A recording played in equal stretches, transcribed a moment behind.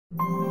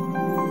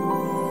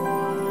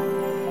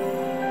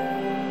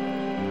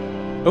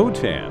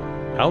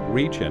OTAN,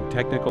 Outreach and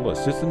Technical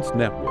Assistance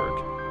Network.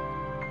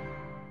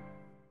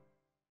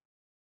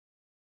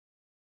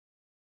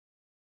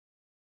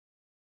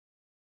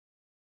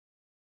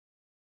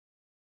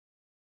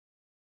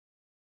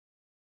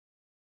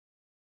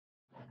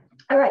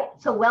 All right,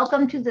 so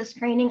welcome to this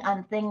training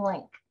on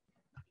Thinglink.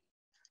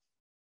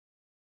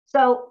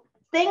 So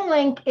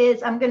Thinglink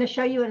is, I'm going to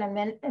show you in a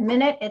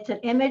minute. It's an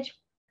image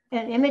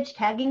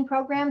tagging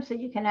program, so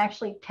you can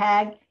actually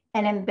tag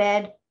and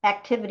embed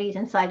activities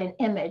inside an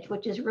image,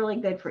 which is really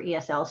good for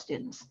ESL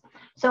students.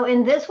 So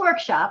in this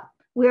workshop,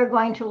 we're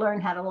going to learn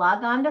how to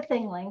log on to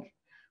Thinglink.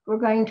 We're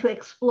going to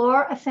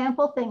explore a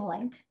sample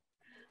Thinglink.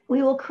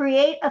 We will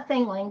create a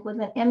Thinglink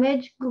with an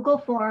image, Google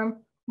form,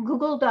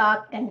 Google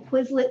Doc, and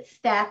Quizlet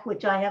stack,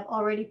 which I have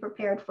already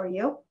prepared for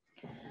you.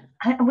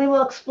 And we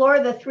will explore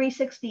the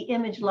 360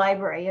 image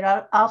library.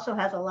 It also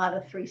has a lot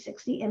of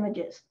 360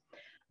 images.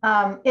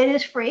 It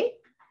is free.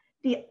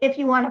 If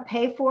you want to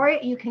pay for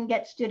it, you can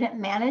get student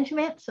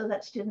management so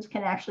that students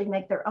can actually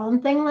make their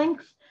own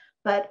Thinglinks.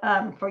 But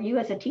for you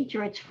as a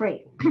teacher, it's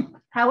free.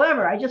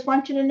 However, I just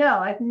want you to know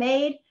I've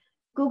made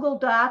Google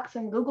Docs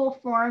and Google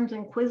Forms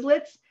and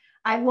Quizlets.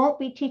 I won't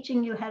be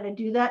teaching you how to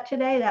do that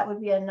today. That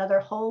would be another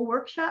whole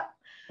workshop,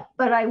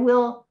 but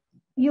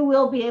you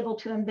will be able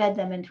to embed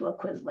them into a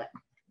Quizlet.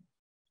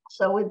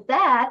 So with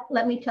that,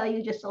 let me tell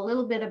you just a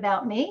little bit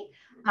about me.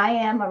 I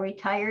am a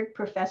retired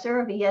professor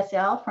of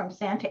ESL from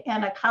Santa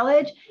Ana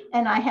College,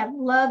 and I have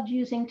loved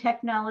using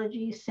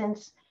technology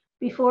since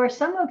before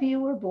some of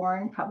you were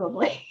born,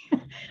 probably.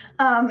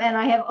 And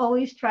I have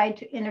always tried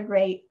to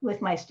integrate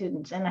with my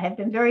students, and I have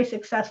been very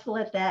successful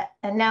at that.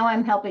 And now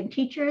I'm helping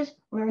teachers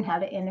learn how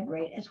to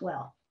integrate as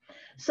well.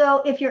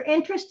 So if you're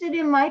interested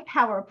in my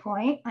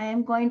PowerPoint, I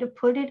am going to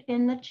put it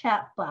in the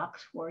chat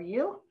box for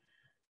you.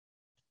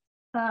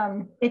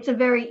 It's a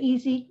very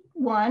easy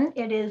one.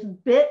 It is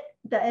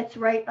it's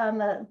right on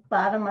the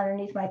bottom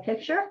underneath my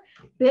picture,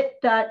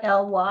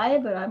 bit.ly,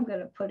 but I'm going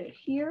to put it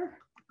here.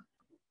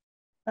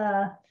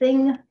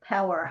 Thing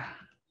Power.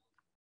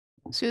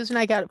 Susan,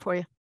 I got it for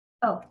you.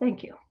 Oh,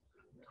 thank you.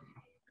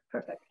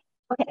 Perfect.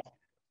 Okay.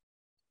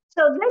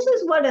 So this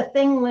is what a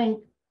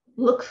Thinglink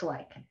looks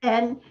like.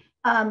 And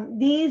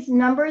these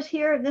numbers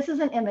here, this is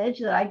an image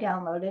that I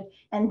downloaded,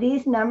 and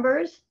these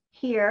numbers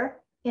here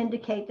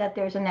indicate that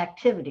there's an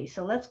activity.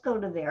 So let's go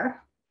to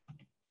there.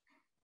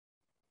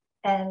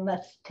 And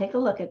let's take a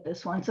look at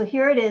this one. So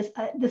here it is.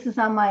 This is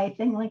on my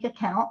Thinglink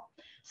account.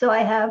 So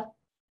I have,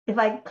 if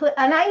I click,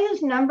 and I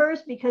use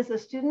numbers because the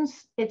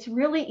students, it's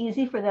really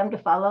easy for them to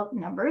follow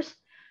numbers.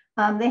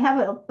 They have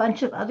a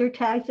bunch of other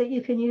tags that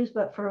you can use,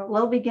 but for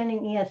low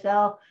beginning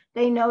ESL,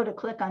 they know to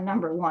click on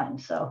number 1.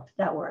 So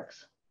that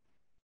works.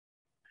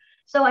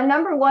 So on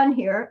number 1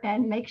 here,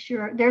 and make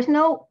sure there's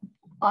no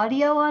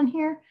audio on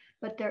here,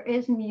 but there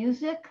is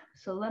music.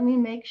 So let me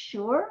make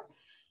sure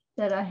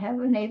that I have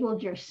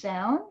enabled your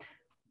sound.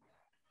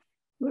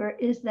 Where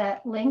is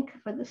that link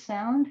for the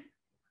sound?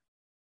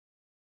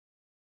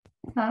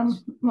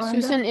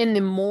 Susan, in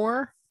the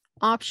more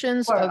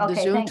options of the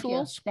Zoom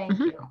tools. Thank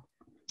you.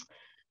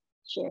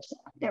 Share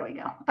sound. There we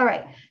go. All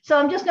right. So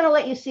I'm just going to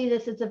let you see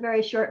this. It's a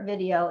very short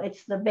video.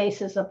 It's the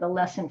basis of the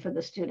lesson for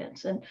the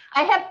students. And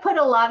I have put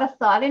a lot of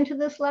thought into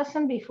this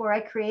lesson before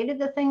I created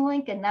the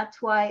Thinglink, and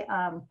that's why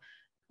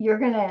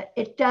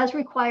it does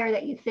require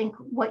that you think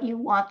what you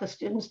want the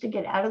students to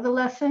get out of the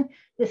lesson.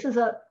 This is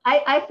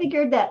I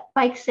figured that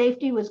bike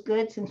safety was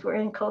good since we're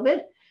in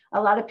COVID.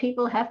 A lot of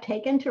people have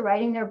taken to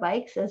riding their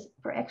bikes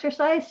for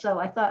exercise. So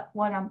I thought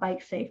one on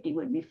bike safety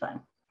would be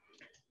fun.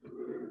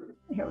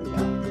 Here we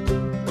go.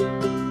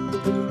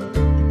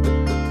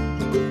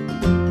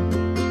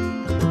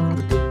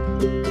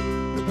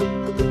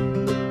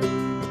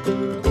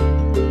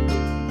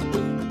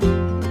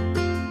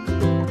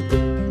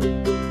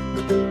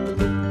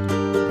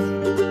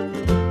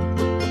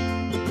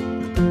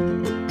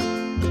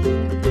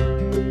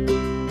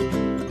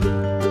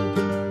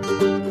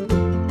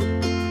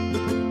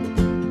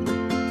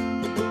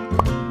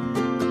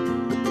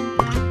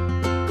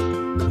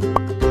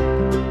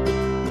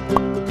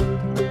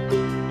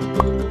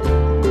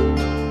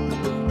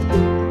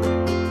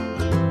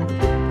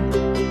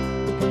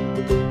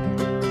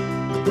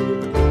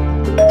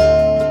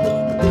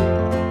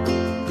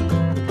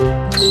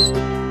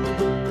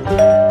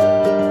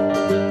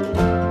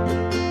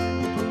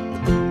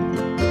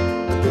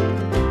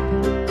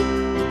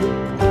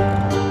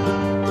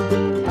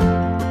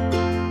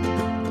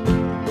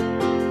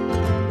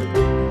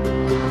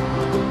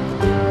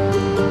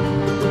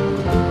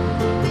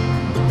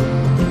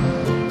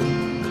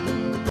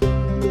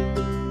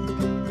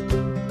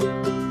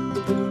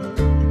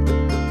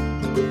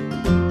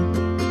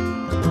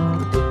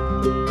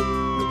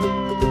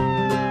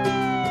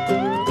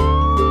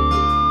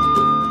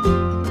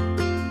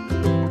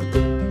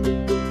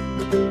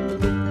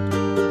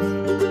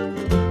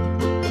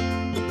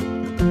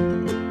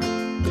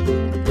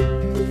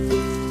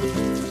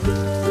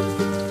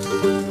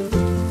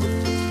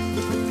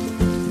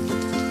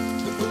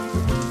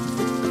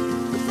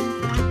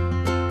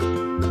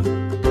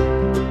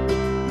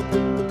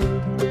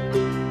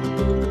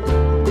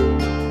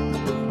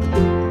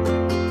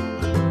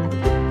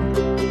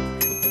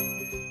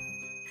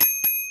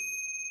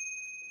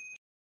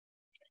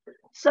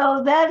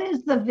 So that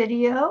is the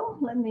video.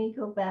 Let me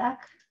go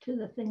back to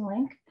the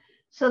Thinglink.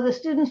 So the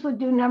students would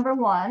do number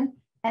 1,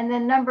 and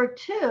then number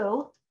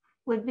 2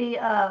 would be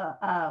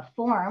a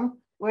form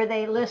where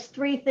they list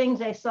 3 things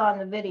they saw in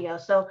the video.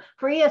 So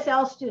for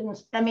ESL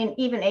students, I mean,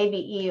 even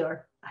ABE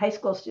or high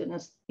school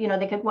students, you know,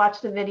 they could watch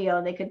the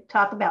video, they could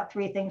talk about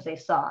 3 things they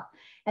saw.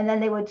 And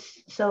then they would,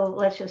 so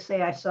let's just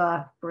say I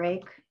saw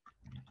brake,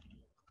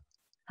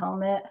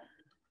 helmet,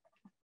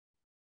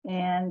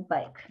 and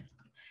bike.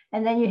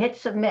 And then you hit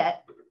submit.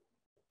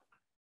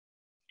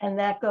 And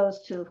that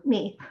goes to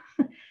me.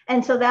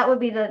 And so that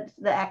would be the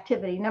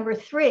activity. Number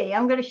 3,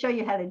 I'm going to show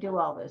you how to do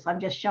all this. I'm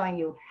just showing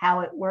you how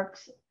it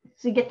works.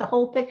 So you get the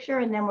whole picture,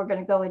 and then we're going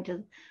to go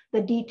into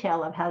the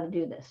detail of how to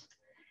do this.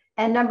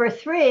 And number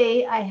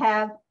 3, I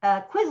have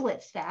a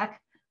Quizlet stack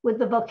with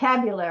the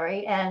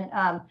vocabulary,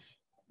 and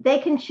they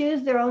can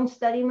choose their own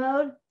study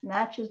mode.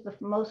 Match is the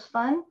most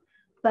fun,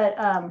 but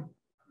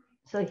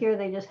so here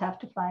they just have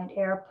to find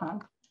air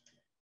pump.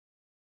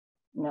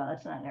 No,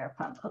 that's not an air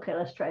pump. Okay,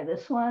 let's try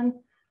this one.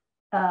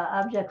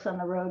 Objects on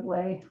the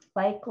roadway,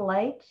 bike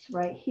lights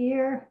right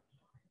here.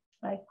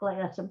 Bike light,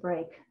 that's a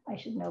brake. I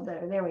should know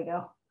better. There we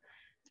go.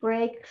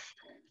 Brakes,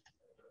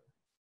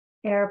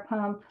 air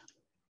pump,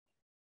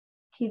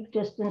 keep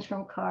distance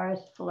from cars,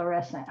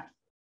 fluorescent.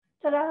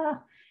 Ta-da!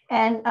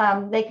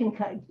 And they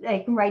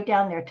can write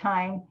down their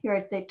time.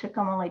 Here they took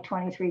them only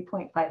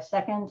 23.5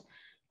 seconds.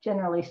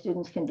 Generally,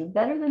 students can do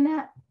better than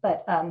that.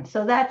 But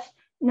so that's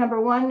number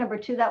 1. Number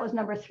 2, that was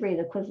number 3,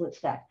 the Quizlet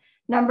stack.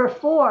 Number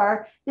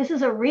 4, this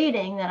is a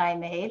reading that I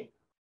made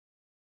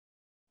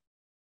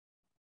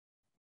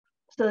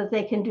so that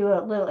they can do a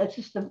little, it's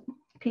just a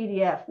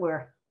PDF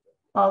where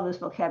all this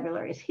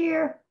vocabulary is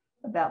here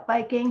about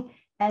biking.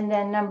 And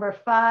then number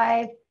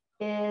 5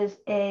 is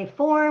a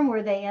form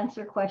where they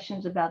answer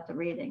questions about the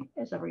reading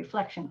as a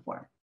reflection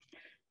form.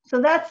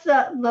 So that's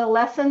the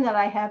lesson that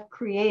I have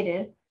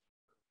created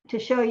to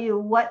show you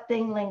what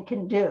Thinglink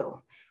can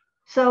do.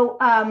 So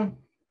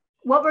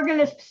what we're going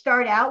to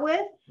start out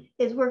with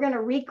is we're going to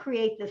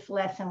recreate this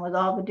lesson with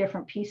all the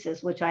different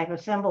pieces, which I've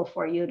assembled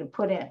for you to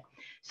put in.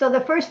 So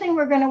the first thing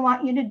we're going to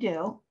want you to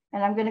do,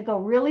 and I'm going to go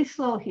really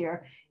slow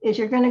here, is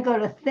you're going to go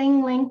to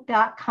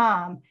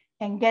thinglink.com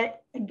and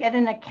get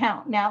an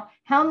account. Now,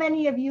 how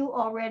many of you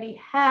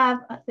already have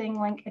a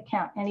Thinglink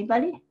account?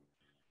 Anybody?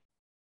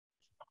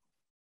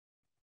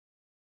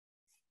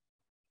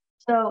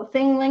 So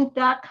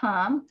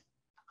thinglink.com.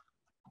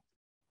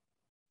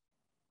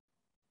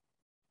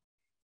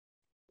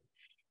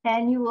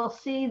 And you will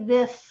see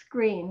this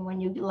screen when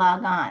you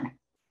log on.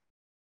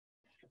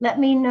 Let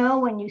me know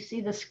when you see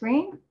the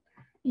screen.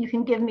 You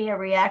can give me a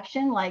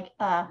reaction like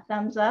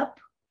thumbs up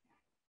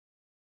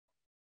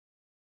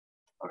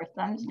or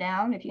thumbs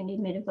down if you need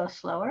me to go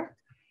slower.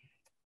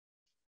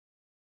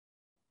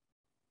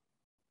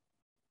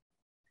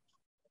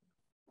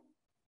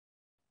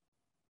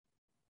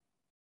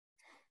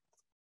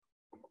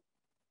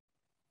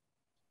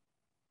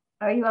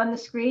 Are you on the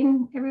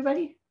screen,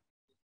 everybody?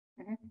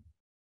 Mm-hmm.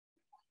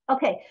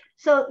 Okay,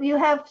 so you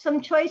have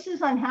some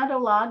choices on how to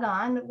log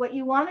on. What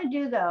you want to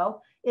do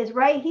though is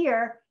right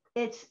here,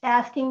 it's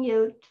asking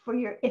you for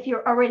if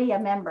you're already a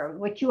member,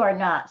 which you are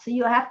not. So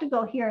you have to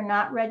go here,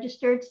 not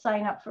registered,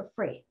 sign up for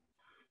free.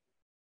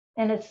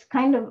 And it's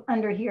kind of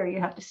under here, you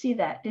have to see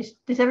that.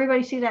 Does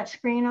everybody see that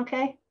screen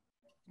okay?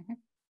 Mm-hmm.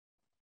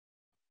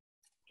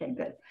 Okay,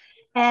 good.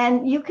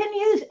 And you can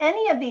use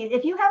any of these.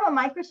 If you have a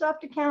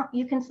Microsoft account,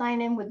 you can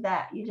sign in with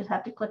that. You just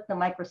have to click the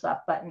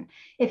Microsoft button.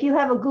 If you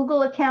have a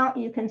Google account,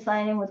 you can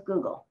sign in with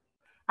Google.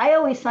 I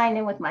always sign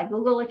in with my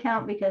Google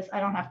account because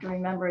I don't have to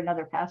remember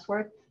another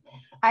password.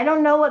 I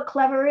don't know what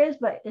Clever is,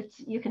 but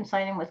you can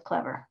sign in with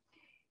Clever.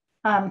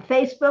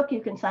 Facebook, you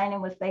can sign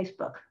in with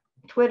Facebook.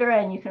 Twitter,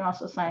 and you can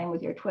also sign in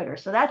with your Twitter.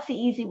 So that's the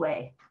easy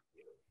way.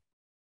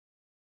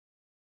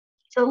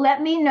 So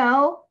let me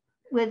know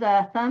with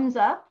a thumbs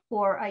up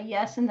or a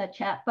yes in the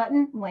chat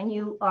button when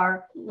you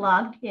are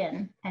logged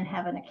in and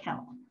have an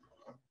account.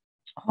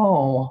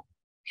 Oh,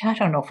 I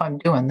don't know if I'm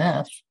doing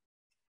this.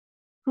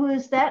 Who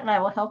is that? And I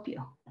will help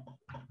you.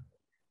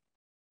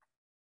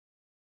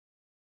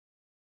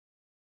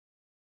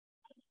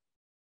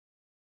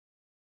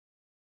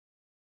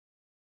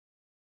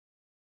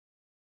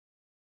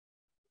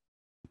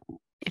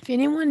 If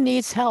anyone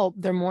needs help,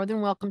 they're more than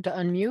welcome to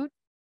unmute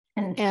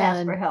and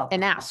ask for help.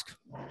 And ask.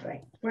 That's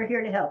right. We're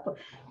here to help.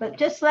 But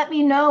just let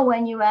me know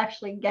when you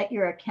actually get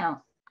your account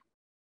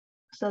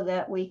so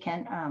that we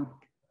can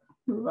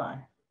move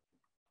on.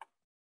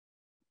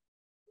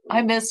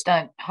 I missed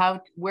on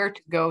where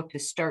to go to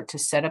start to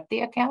set up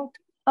the account.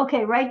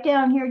 Okay, right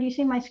down here. Do you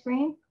see my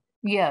screen?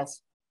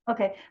 Yes.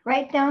 Okay,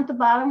 right down at the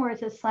bottom where it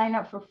says sign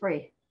up for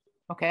free.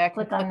 Okay, I can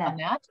click on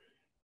that.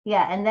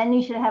 Yeah, and then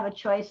you should have a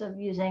choice of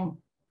using.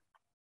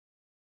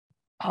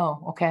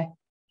 Oh, okay.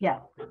 Yeah,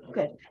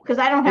 good. Because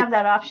I don't have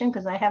that option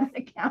because I have an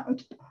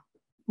account.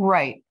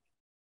 Right.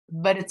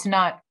 But it's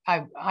not,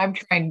 I'm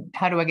trying,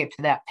 how do I get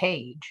to that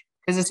page?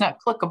 Because it's not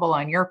clickable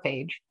on your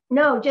page.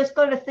 No, just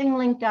go to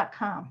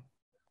thinglink.com.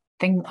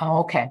 Oh,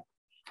 okay.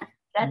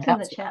 That's in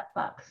the chat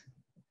box.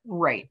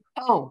 Right.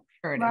 Oh,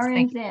 sure it is.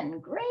 Maureen's in.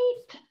 Great.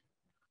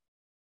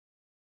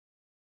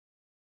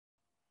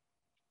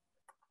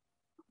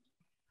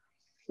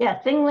 Yeah,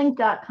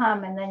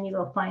 thinglink.com, and then you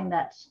will find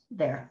that's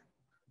there.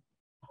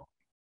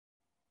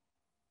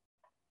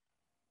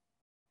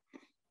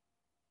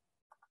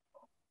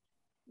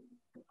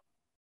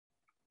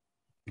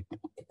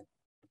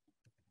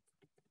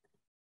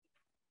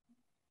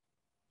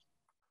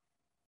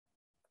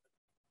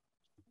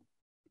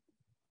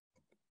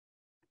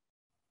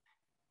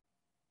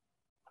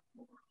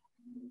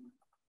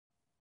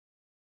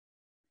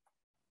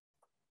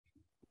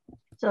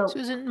 So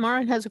Susan,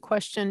 Maren has a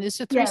question. Is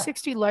the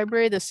 360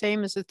 library the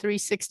same as the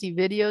 360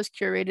 videos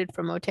curated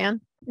from OTAN?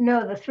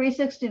 No, the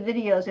 360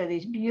 videos are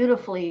these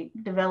beautifully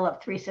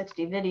developed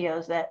 360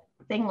 videos that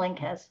Thinglink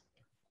has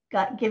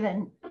got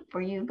given for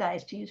you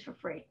guys to use for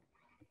free.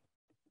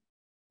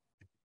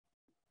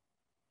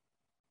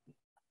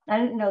 I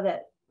didn't know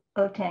that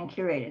OTAN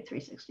curated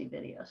 360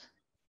 videos.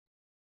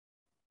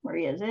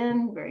 Maria's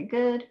in, very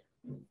good.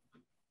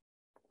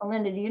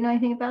 Melinda, do you know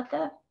anything about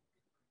that?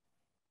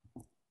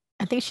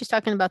 I think she's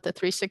talking about the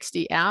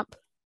 360 app.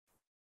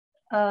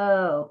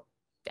 Oh.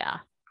 Yeah.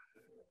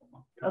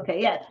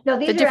 Okay, yeah. No,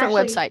 these are different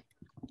actually, website.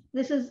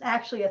 This is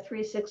actually a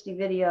 360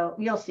 video.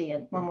 You'll see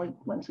it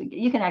once we get,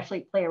 you can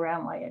actually play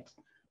around while it's,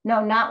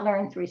 no, not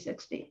Learn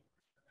 360.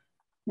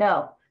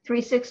 No,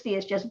 360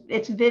 is just,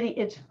 it's video,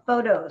 it's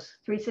photos,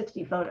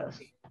 360 photos.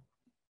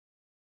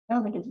 I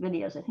don't think it's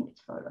videos, I think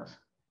it's photos.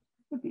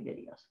 It would be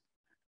videos.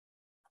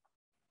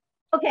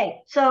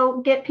 Okay,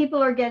 so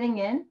people are getting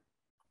in,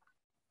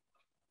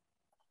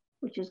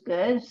 which is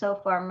good. So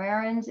far,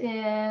 Marin's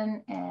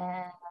in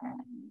and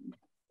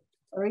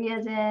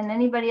Maria's in.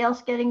 Anybody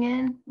else getting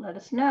in? Let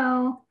us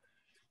know.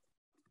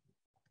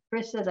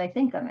 Chris says, I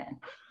think I'm in.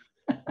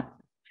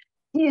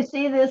 Do you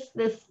see this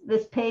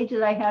page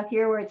that I have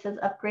here where it says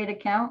upgrade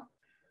account?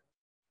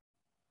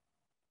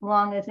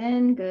 Long is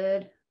in,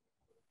 good.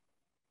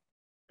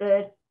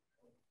 Good.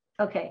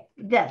 Okay,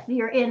 yes,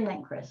 you're in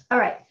then, Chris. All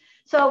right.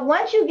 So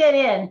once you get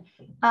in,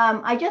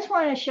 I just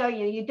want to show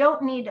you, you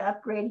don't need to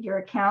upgrade your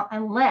account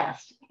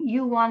unless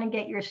you want to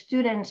get your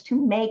students to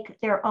make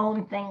their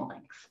own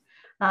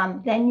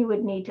Thinglinks. Then you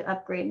would need to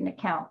upgrade an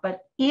account.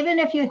 But even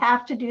if you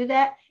have to do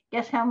that,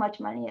 guess how much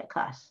money it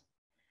costs?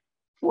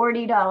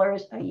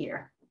 $40 a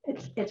year.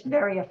 It's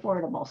very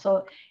affordable.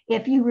 So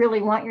if you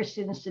really want your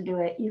students to do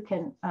it, you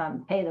can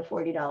pay the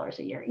 $40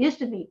 a year. It used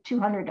to be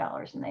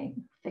 $200 and they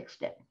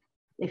fixed it.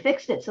 They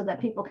fixed it so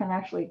that people can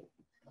actually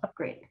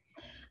upgrade.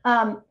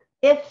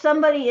 If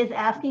somebody is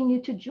asking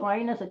you to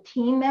join as a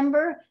team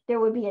member, there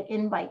would be an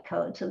invite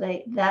code. So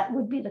that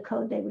would be the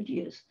code they would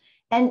use.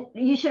 And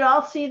you should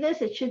all see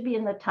this. It should be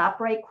in the top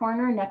right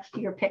corner next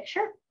to your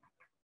picture.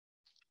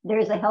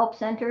 There's a help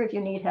center if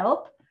you need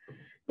help.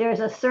 There's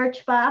a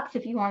search box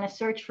if you want to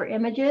search for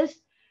images.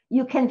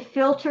 You can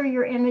filter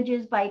your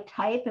images by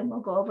type, and we'll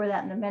go over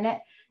that in a minute.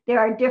 There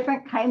are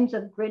different kinds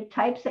of grid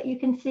types that you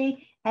can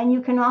see, and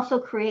you can also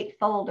create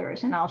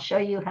folders, and I'll show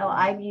you how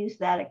I've used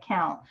that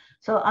account.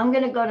 So I'm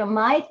going to go to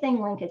my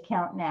Thinglink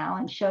account now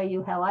and show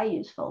you how I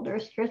use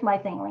folders. Here's my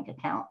Thinglink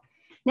account.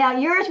 Now,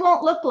 yours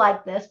won't look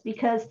like this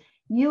because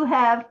you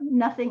have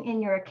nothing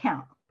in your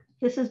account.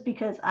 This is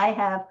because I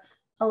have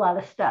a lot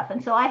of stuff.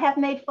 And so I have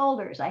made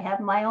folders. I have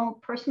my own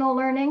personal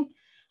learning.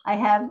 I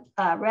have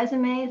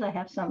resumes. I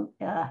have some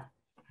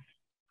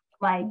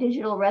my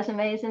digital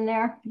resumes in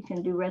there. You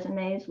can do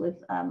resumes with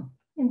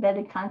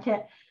embedded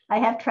content. I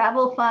have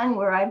travel fun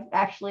where I've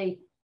actually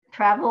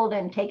traveled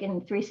and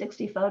taken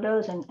 360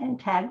 photos and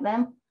tagged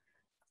them.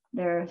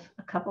 There's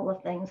a couple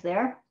of things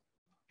there.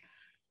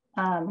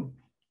 I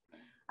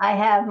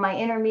have my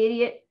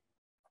intermediate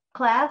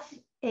class,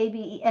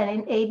 ABE, and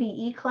an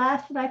ABE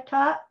class that I've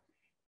taught.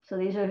 So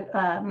these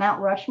are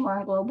Mount Rushmore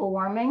and global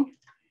warming.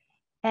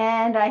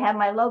 And I have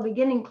my low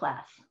beginning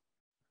class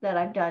that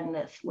I've done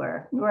this,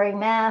 where wearing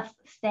masks,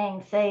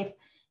 staying safe,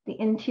 the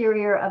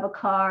interior of a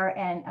car,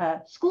 and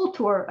a school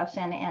tour of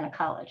Santa Ana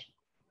College.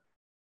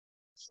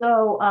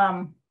 So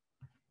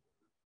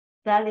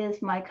that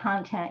is my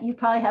content. You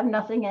probably have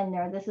nothing in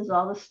there. This is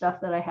all the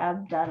stuff that I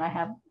have done. I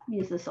have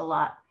used this a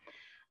lot.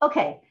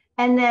 Okay.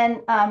 And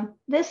then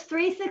this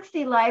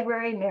 360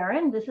 library,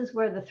 Marin, this is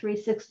where the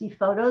 360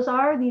 photos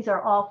are. These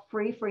are all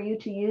free for you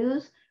to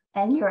use,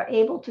 and you're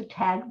able to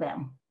tag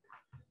them.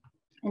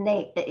 And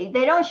they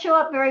don't show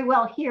up very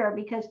well here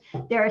because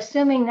they're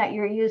assuming that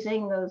you're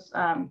using those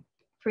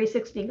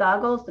 360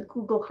 goggles, the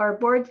Google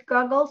Cardboard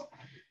goggles.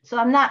 So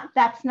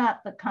that's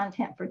not the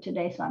content for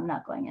today, so I'm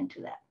not going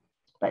into that.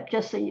 But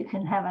just so you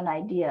can have an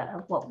idea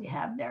of what we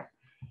have there.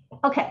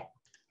 Okay,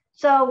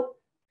 so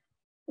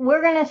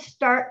we're going to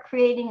start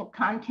creating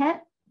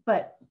content,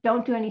 but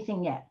don't do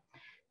anything yet.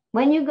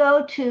 When you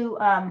go to,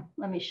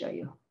 let me show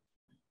you.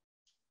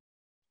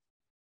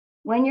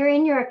 When you're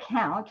in your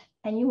account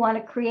and you want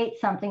to create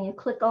something, you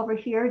click over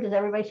here. Does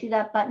everybody see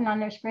that button on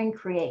their screen?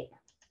 Create.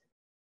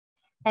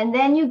 And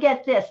then you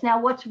get this. Now,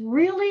 what's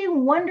really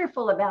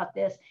wonderful about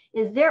this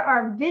is there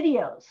are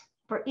videos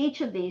for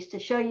each of these to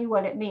show you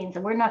what it means.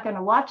 And we're not going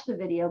to watch the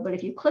video, but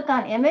if you click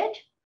on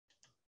image,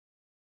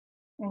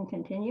 and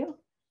continue.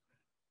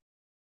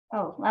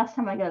 Oh, last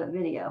time I got a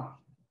video.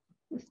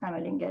 This time I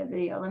didn't get a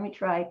video. Let me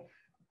try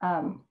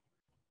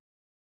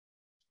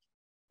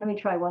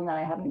one that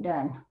I haven't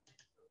done.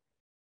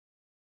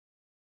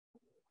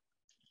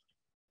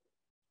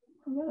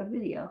 I got a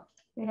video.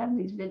 They have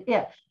these videos.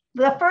 Yeah.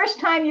 The first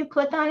time you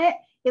click on it,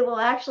 it will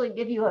actually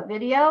give you a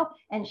video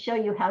and show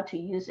you how to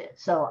use it.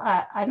 So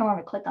I don't want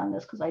to click on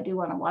this because I do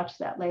want to watch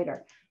that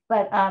later.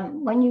 But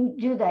when you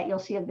do that, you'll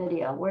see a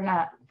video. We're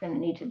not going to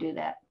need to do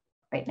that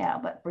right now,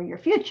 but for your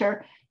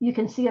future, you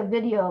can see a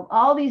video of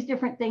all these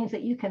different things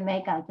that you can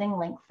make on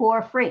Thinglink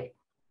for free.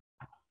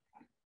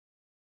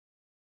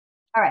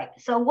 All right,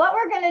 so what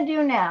we're going to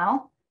do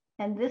now,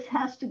 and this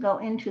has to go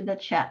into the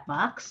chat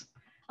box.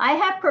 I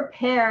have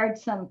prepared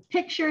some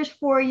pictures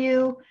for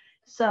you,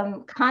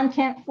 some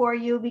content for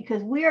you,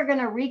 because we are going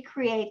to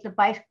recreate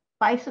the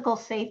bicycle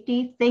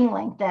safety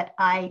Thinglink that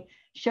I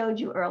showed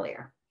you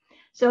earlier.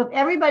 So if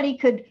everybody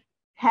could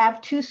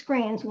have two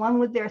screens, one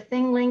with their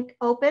Thinglink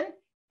open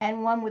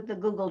and one with the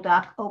Google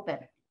Doc open.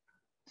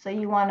 So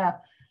you want to,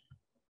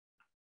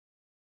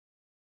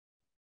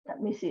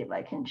 let me see if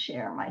I can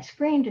share my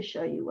screen to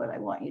show you what I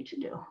want you to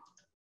do.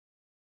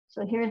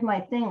 So here's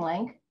my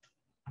Thinglink,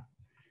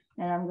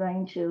 and I'm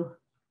going to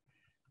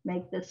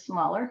make this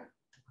smaller.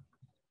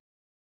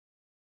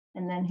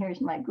 And then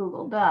here's my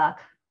Google Doc.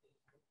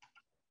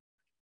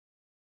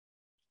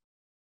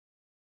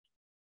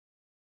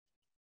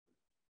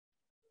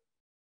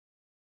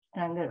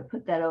 And I'm going to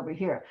put that over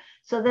here.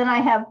 So then I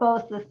have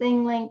both the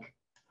Thinglink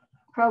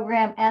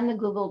program and the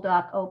Google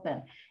Doc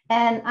open.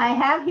 And I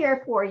have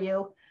here for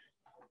you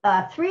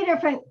 3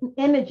 different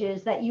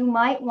images that you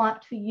might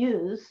want to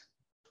use.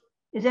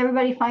 Is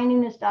everybody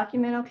finding this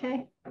document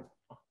okay?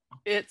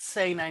 It's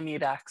saying I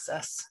need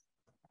access.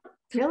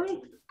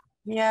 Really?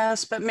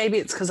 Yes, but maybe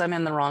it's because I'm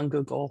in the wrong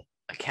Google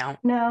account.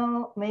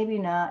 No, maybe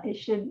not. It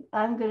should,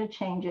 I'm going to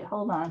change it.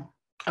 Hold on.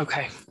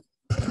 Okay.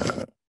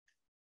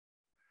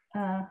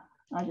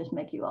 I'll just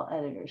make you all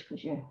editors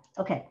because you're,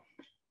 okay.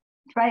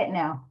 Try it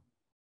now.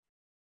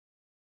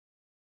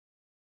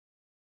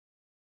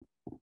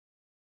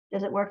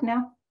 Does it work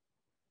now?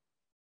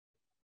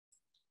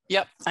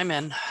 Yep, I'm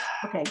in.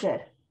 Okay, good.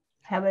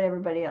 How about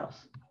everybody else?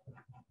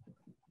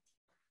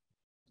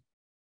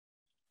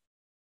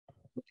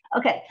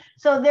 Okay,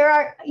 so there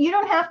are, you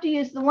don't have to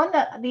use the one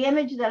that, the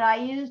image that I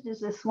used is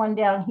this one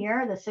down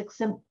here, the 6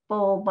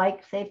 simple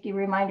bike safety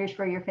reminders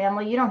for your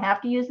family. You don't have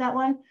to use that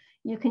one.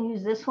 You can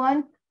use this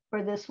one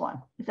or this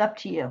one. It's up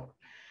to you.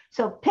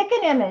 So pick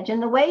an image,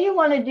 and the way you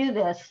want to do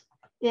this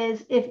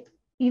is, if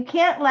you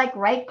can't like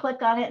right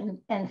click on it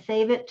and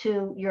save it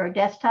to your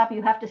desktop,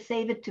 you have to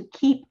save it to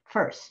keep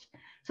first.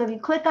 So if you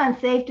click on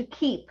save to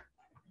keep,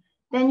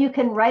 then you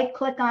can right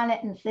click on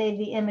it and save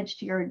the image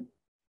to your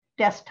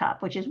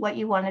desktop, which is what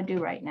you want to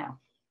do right now.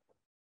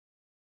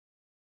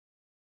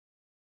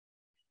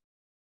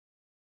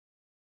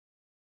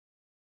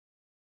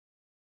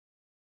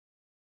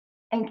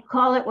 And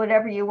call it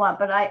whatever you want,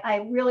 but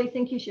I really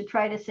think you should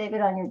try to save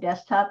it on your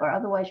desktop, or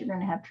otherwise you're going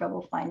to have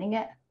trouble finding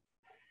it.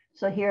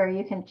 So here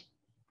you can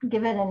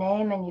give it a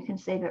name and you can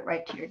save it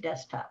right to your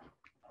desktop.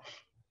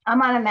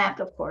 I'm on a Mac,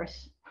 of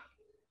course.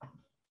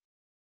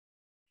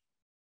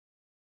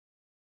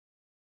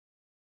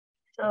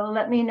 So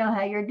let me know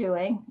how you're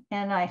doing.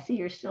 And I see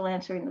you're still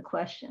answering the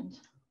questions.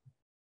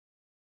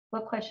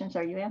 What questions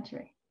are you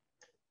answering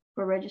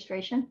for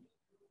registration?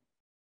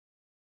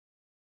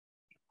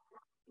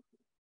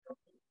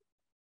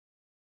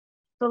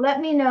 So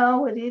let me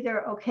know with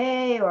either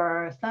okay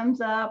or a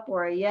thumbs up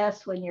or a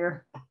yes when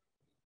you're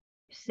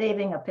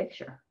saving a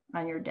picture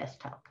on your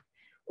desktop,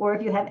 or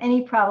if you have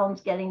any problems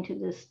getting to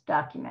this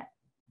document.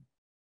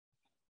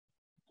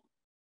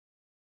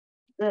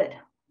 Good,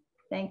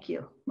 thank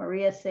you.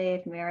 Maria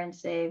saved, Maren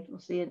saved. We'll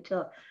see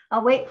until,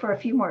 I'll wait for a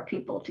few more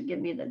people to give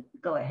me the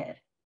go ahead.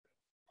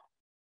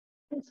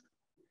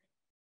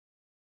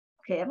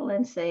 Okay,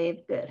 Evelyn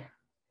saved, good.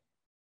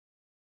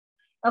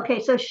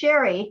 Okay, so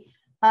Sherry,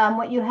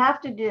 what you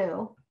have to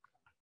do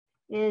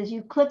is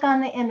you click on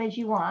the image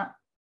you want,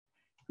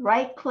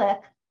 right click,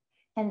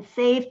 and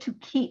save to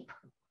keep.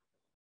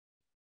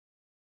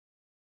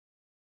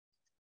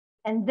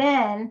 And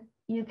then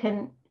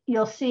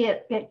you'll see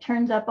it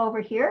turns up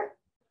over here,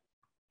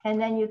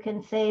 and then you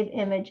can save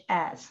image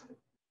as.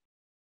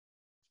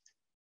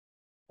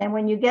 And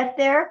when you get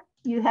there,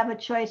 you have a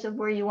choice of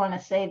where you want to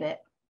save it.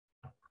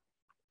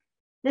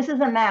 This is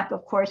a Mac,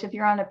 of course. If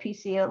you're on a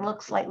PC, it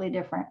looks slightly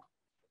different,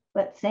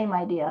 but same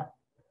idea.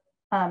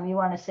 You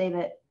want to save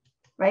it,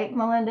 right,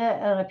 Melinda,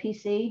 on a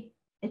PC?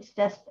 It's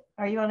just,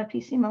 are you on a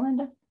PC,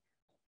 Melinda?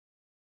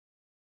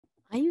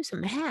 I use a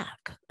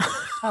Mac.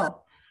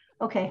 Oh,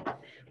 okay.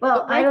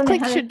 Well, But I don't know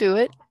right click should do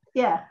it.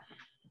 Yeah,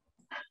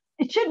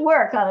 it should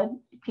work on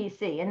a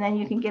PC, and then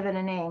you can give it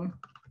a name.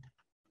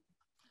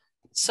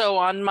 So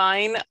on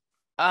mine,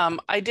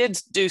 I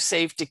did do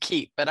save to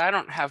keep, but I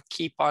don't have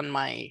keep on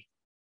my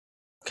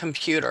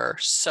computer.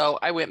 So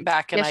I went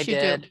back and Yes, I you do.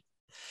 did.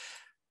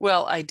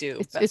 Well, I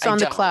do. But It's I on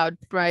the don't. cloud,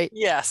 right?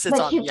 Yes, it's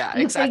But on. you Yeah,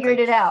 figured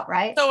exactly. it out,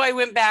 right? So I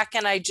went back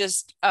and I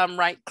just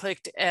right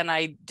clicked and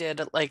I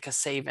did like a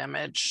save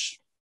image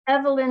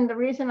Evelyn, the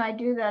reason I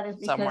do that is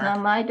because somewhere.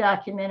 on my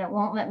document, it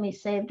won't let me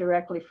save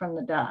directly from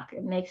the doc.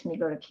 It makes me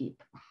go to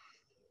keep.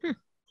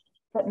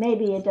 But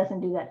maybe it doesn't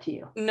do that to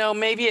you. No,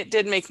 maybe it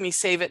did make me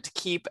save it to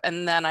keep,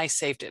 and then I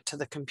saved it to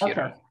the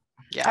computer. Okay.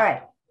 Yeah. All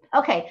right.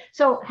 Okay.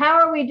 So how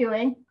are we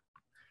doing?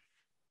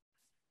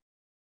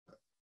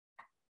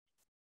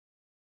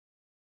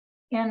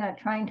 Anna,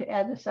 trying to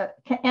add this up.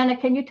 Anna,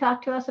 can you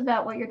talk to us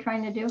about what you're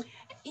trying to do?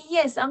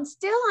 Yes, I'm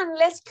still on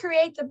let's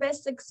create the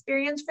best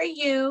experience for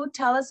you.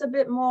 Tell us a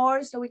bit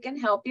more so we can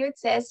help you. It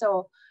says,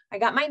 so I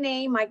got my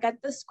name, I got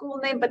the school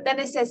name, but then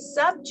it says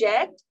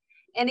subject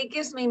and it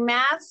gives me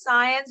math,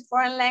 science,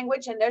 foreign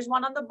language. And there's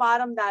one on the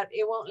bottom that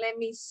it won't let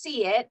me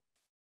see it.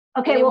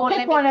 Okay, well,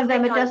 pick one of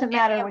them. It doesn't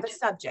matter which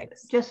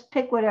subjects. Just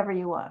pick whatever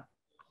you want.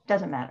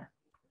 Doesn't matter.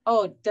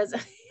 Oh, it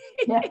doesn't.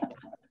 Yeah.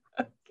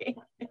 Okay.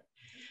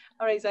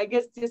 All right, so I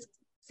guess just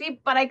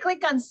see, but I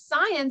click on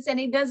science and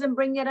it doesn't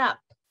bring it up.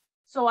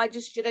 So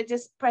should I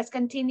just press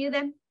continue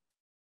then?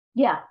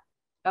 Yeah.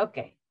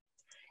 Okay.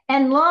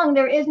 And Long,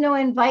 there is no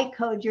invite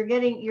code. You're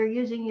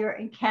using your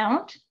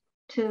account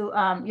to,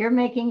 you're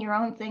making your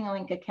own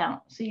Thinglink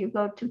account. So you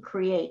go to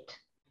create.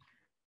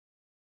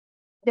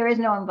 There is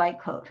no invite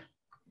code.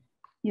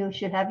 You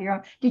should have your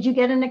own. Did you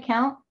get an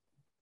account?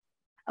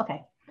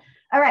 Okay.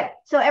 All right.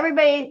 So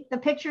everybody, the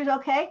picture's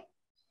okay?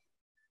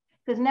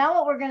 Because now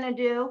what we're going to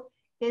do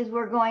is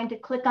we're going to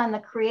click on the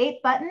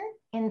create button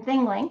in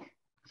Thinglink.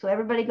 So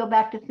everybody go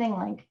back to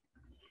Thinglink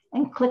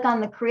and click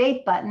on the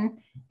create button.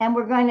 And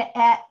we're going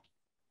to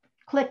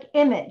click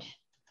image.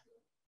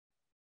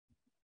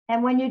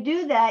 And when you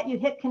do that, you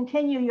hit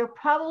continue. You're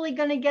probably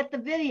going to get the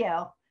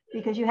video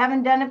because you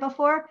haven't done it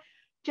before.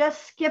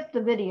 Just skip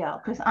the video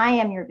because I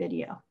am your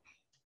video.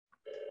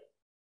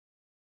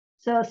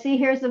 So see,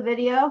 here's the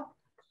video,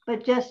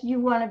 but just you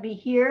want to be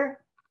here.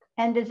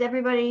 And does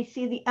everybody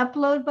see the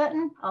upload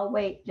button? I'll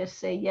wait, just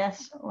say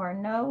yes or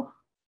no.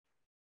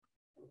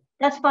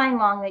 That's fine,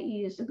 Long, that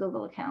you use the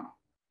Google account.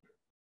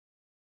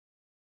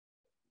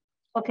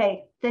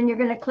 Okay, then you're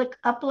going to click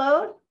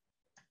upload.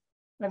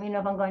 Let me know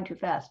if I'm going too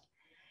fast.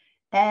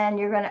 And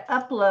you're going to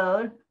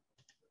upload.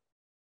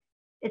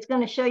 It's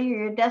going to show you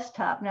your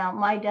desktop. Now,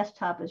 my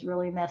desktop is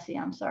really messy.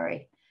 I'm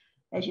sorry.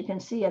 As you can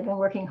see, I've been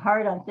working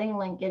hard on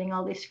Thinglink, getting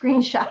all these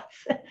screenshots.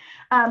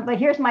 But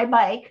here's my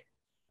bike.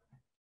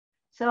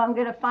 So I'm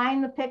going to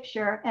find the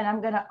picture and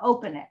I'm going to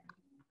open it.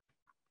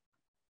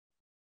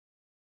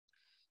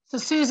 So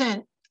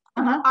Susan,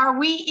 are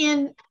we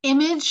in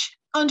image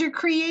under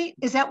create?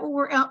 Is that what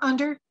we're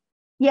under?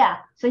 Yeah.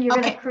 So you're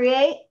going to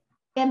create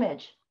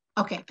image.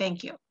 Okay,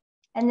 thank you.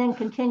 And then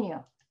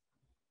continue.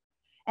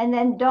 And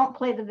then don't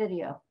play the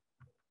video.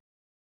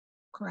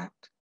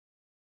 Correct.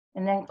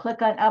 And then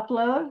click on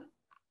upload,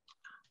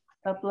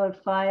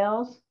 upload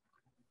files,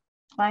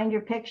 find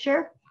your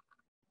picture,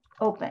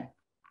 open.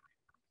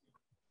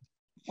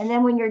 And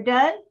then when you're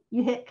done,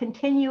 you hit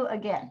continue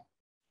again.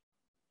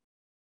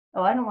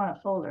 Oh, I don't want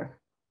a folder.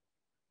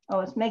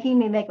 Oh, it's making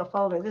me make a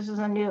folder. This is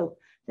a new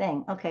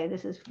thing. Okay,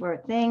 this is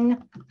for Thinglink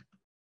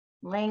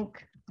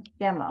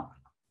demo.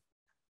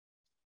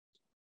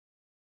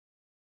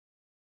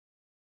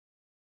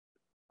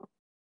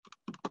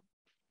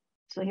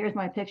 So here's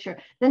my picture.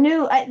 The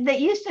new, they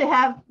used to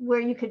have where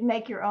you could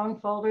make your own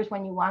folders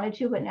when you wanted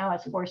to, but now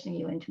it's forcing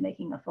you into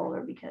making a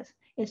folder because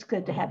it's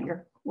good to have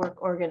your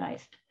work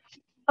organized.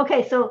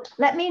 Okay, so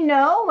let me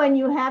know when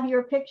you have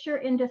your picture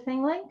into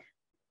Thinglink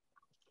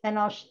and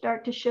I'll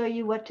start to show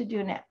you what to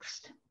do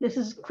next. This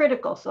is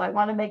critical, so I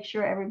want to make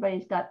sure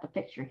everybody's got the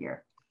picture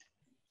here.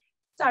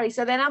 Sorry,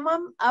 so then I'm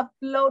on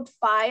upload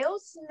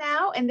files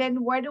now, and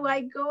then where do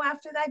I go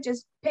after that?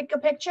 Just pick a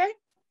picture?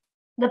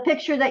 The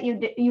picture that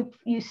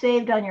you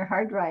saved on your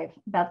hard drive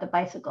about the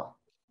bicycle.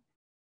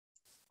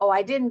 Oh,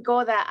 I didn't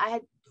go that.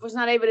 I was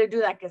not able to do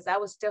that because I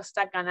was still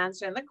stuck on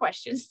answering the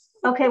questions.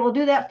 Okay, we'll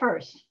do that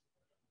first.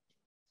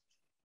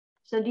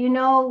 So do you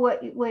know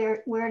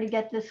where to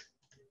get this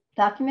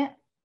document?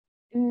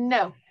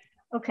 No.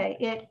 Okay,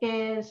 it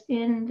is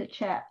in the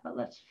chat, but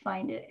let's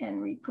find it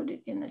and re-put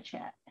it in the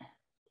chat.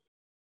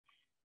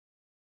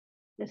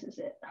 This is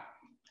it.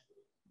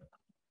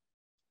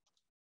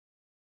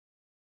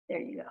 There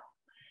you go.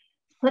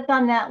 Click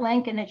on that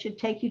link and it should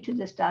take you to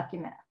this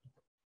document.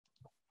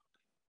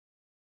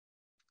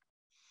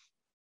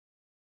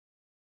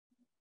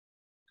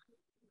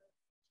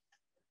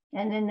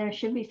 And then there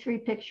should be 3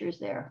 pictures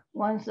there.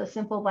 One's a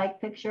simple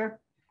bike picture.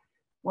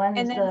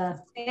 One's the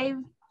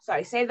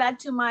save that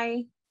to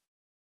my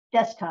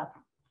desktop.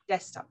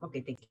 Desktop.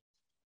 Okay, thank you.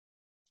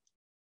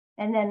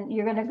 And then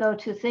you're going to go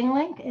to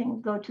Thinglink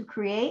and go to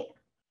create.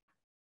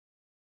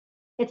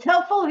 It's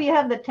helpful if you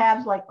have the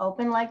tabs like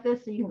open like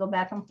this so you can go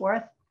back and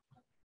forth.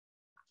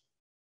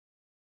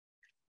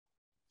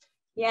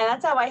 Yeah,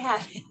 that's how I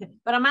have it.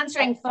 But I'm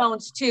answering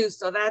phones too,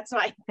 so that's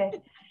why.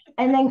 Okay.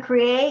 And then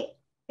create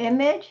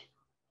image,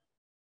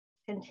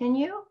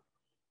 continue,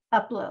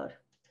 upload.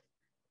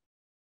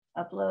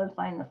 upload,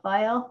 find the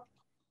file.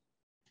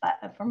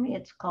 For me,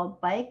 it's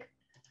called bike.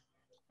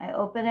 I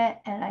open it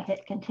and I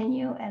hit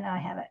continue and I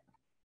have it.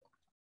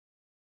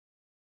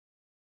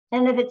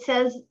 And if it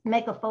says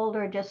make a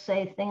folder, just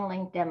say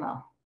Thinglink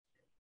demo.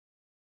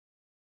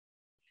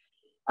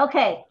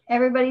 Okay,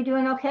 everybody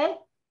doing okay?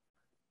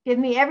 Give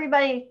me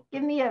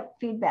a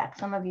feedback.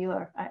 Some of you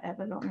are, I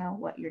don't know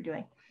what you're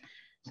doing.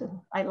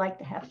 So I like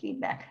to have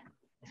feedback.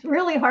 It's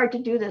really hard to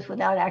do this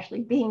without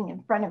actually being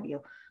in front of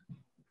you.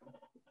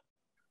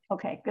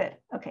 Okay, good.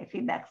 Okay,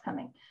 feedback's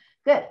coming.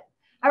 Good.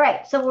 All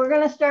right, so we're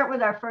going to start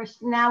with our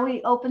first. Now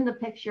we open the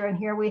picture and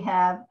here we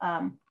have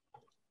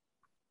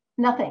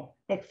nothing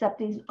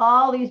except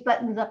all these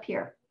buttons up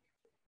here.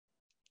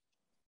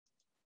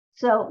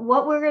 So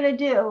what we're going to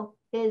do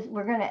is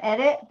we're going to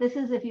edit. This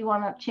is if you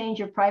want to change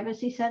your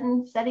privacy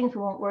settings.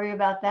 We won't worry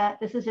about that.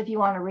 This is if you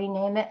want to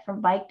rename it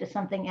from bike to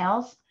something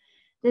else.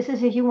 This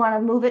is if you want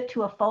to move it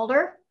to a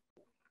folder.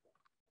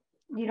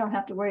 You don't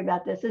have to worry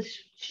about this. This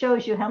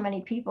shows you how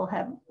many people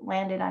have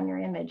landed on your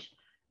image.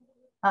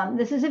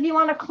 This is if you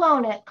want to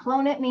clone it.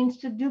 Clone it means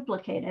to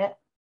duplicate it.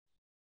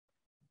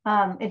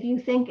 If you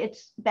think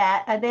it's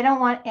bad, they don't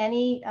want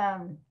any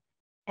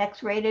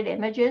X-rated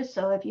images.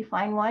 So if you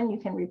find one, you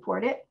can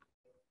report it.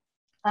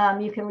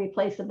 You can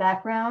replace the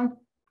background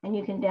and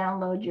you can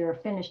download your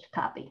finished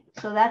copy.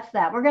 So that's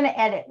that. We're going to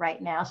edit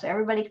right now. So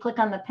everybody click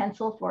on the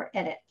pencil for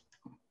edit.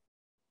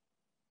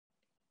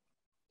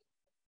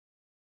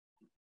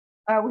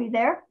 Are we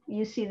there?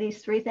 You see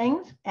these three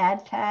things: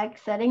 add tag,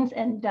 settings,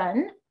 and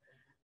done.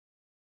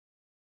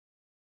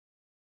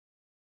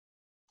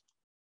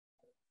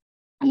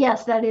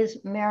 Yes, that is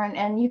Marin.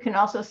 And you can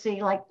also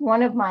see like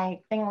one of my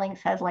Thinglinks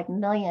has like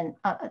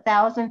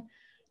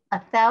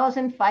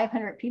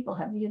 1,500 people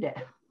have viewed it.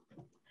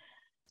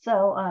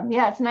 So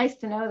yeah, it's nice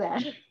to know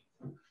that.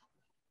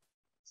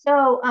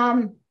 So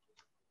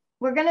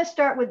we're going to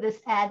start with this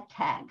add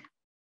tag.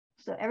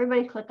 So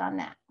everybody click on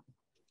that.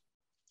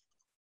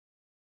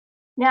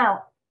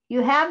 Now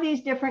you have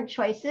these different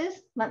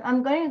choices.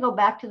 I'm going to go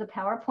back to the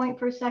PowerPoint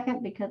for a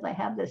second because I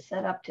have this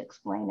set up to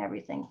explain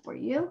everything for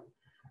you.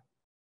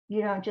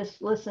 You don't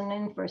just listen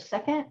in for a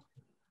second.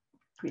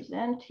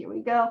 Present, here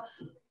we go.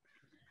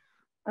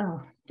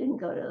 Oh, didn't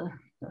go to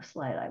the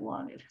slide I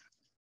wanted.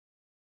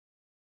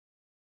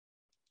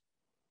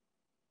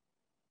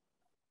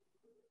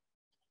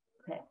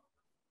 Okay.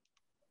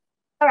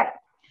 All right,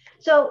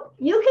 so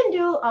you can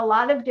do a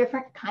lot of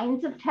different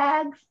kinds of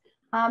tags.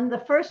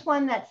 The first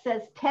one that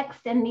says text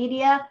and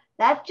media,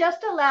 that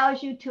just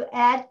allows you to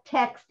add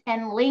text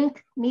and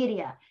link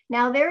media.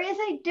 Now there is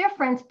a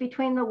difference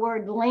between the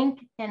word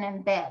link and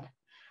embed.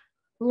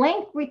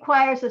 Link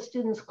requires the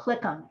students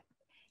click on it.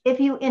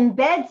 If you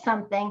embed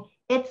something,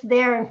 it's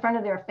there in front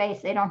of their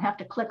face. They don't have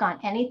to click on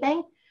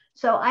anything.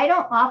 So I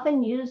don't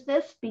often use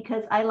this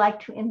because I like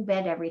to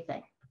embed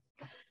everything.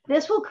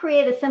 This will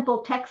create a simple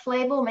text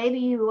label. Maybe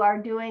you are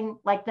doing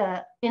like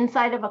the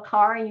inside of a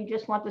car and you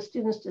just want the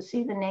students to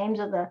see the names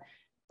of the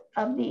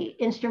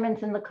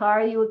instruments in the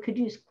car. You could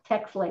use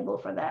text label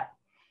for that.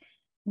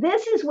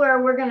 This is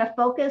where we're going to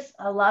focus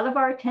a lot of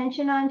our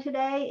attention on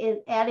today,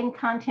 is adding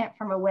content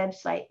from a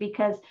website,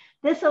 because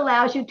this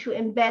allows you to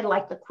embed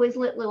like the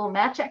Quizlet little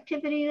match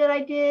activity that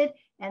I did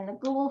and the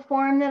Google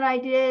form that I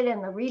did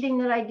and the reading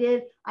that I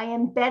did. I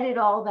embedded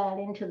all that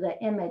into the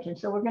image. And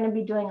so we're going to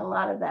be doing a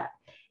lot of that.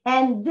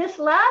 And this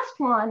last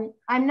one,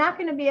 I'm not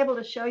going to be able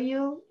to show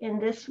you in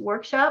this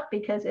workshop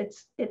because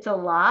it's a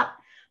lot,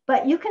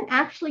 but you can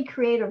actually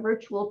create a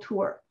virtual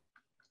tour.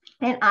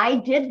 And I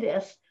did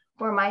this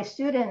for my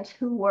students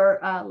who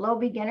were low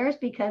beginners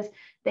because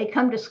they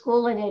come to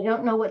school and they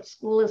don't know what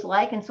school is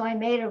like. And so I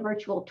made a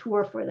virtual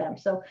tour for them.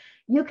 So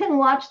you can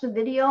watch the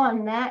video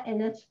on that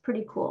and it's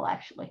pretty cool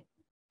actually.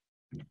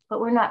 But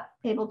we're not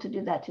able to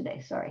do that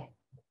today, sorry.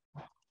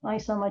 Only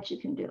so much you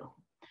can do.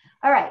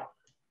 All right.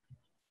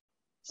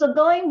 So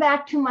going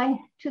back to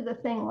the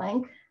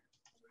Thinglink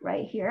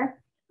right here,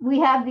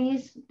 we have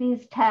these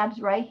tabs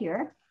right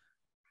here.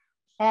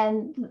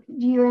 And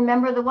do you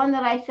remember the one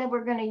that I said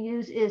we're going to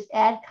use is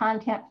add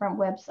content from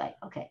website?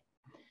 Okay.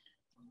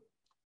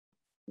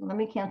 Let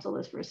me cancel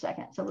this for a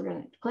second. So we're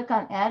going to click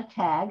on add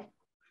tag.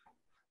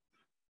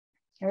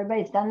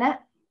 Everybody's done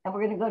that? And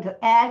we're going to go to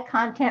add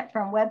content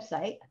from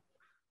website.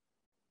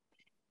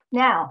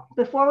 Now,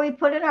 before we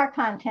put in our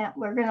content,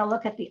 we're going to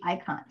look at the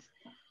icons.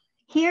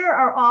 Here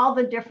are all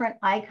the different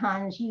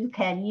icons you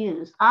can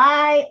use.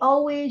 I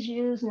always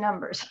use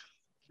numbers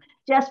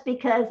just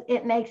because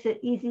it makes it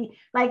easy.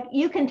 Like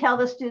you can tell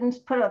the students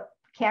put a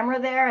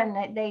camera there and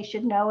that they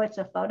should know it's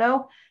a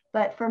photo.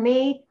 But for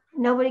me,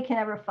 nobody can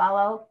ever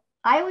follow.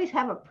 I always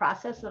have a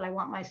process that I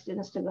want my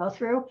students to go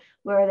through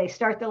where they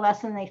start the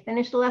lesson, they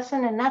finish the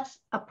lesson, and that's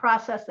a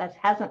process that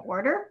has an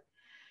order.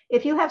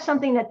 If you have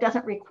something that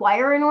doesn't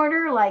require an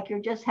order, like you're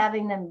just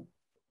having them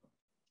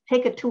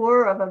take a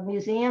tour of a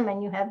museum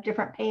and you have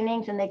different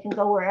paintings and they can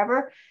go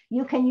wherever,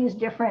 you can use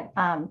different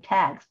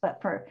tags.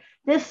 But for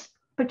this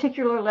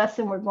particular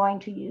lesson, we're going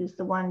to use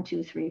the 1,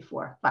 2, 3,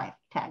 4, 5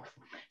 tags.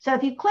 So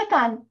if you click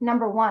on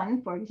number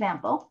 1, for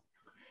example,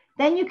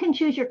 Then you can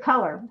choose your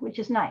color, which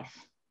is nice.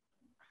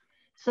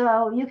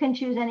 So you can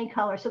choose any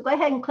color. So go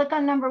ahead and click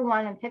on number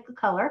 1 and pick a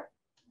color.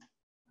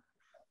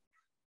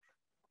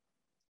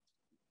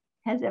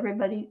 Has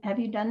everybody, have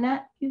you done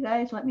that? You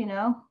guys, let me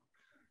know.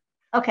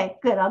 Okay,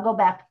 good. I'll go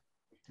back.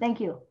 Thank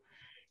you.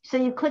 So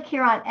you click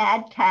here on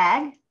add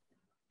tag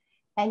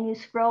and you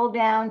scroll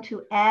down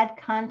to add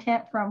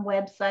content from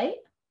website.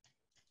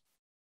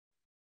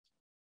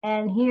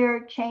 And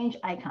here, change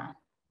icon.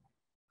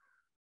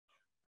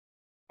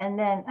 And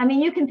then, I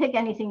mean, you can pick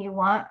anything you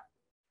want.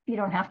 You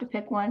don't have to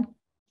pick one.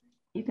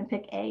 You can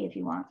pick A if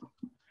you want.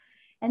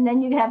 And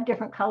then you have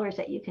different colors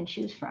that you can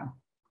choose from.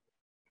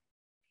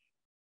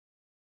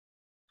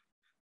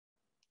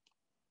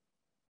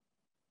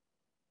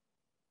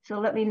 So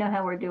let me know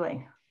how we're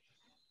doing.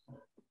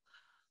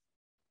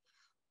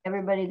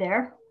 Everybody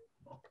there?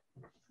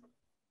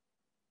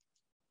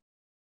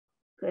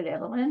 Good,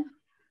 Evelyn.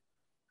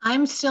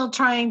 I'm still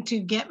trying to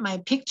get my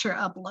picture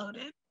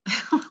uploaded.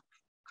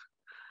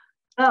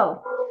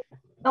 Oh,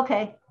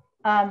 okay.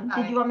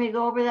 Did you want me to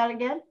go over that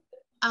again?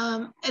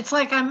 It's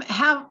like I'm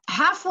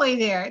halfway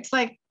there. It's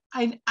like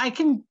I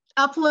can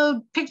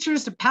upload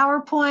pictures to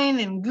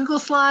PowerPoint and Google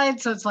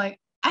Slides. So it's like,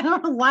 I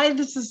don't know why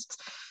this is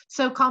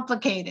so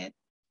complicated.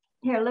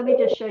 Here, let me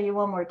just show you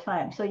one more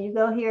time. So you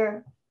go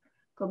here,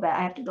 go back.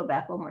 I have to go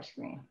back one more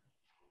screen.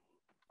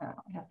 I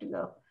have to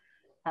go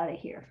out of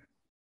here.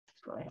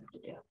 That's what I have to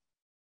do.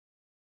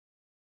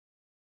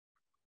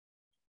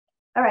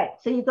 All right,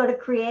 so you go to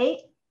create.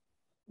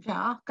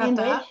 Yeah, got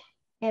that.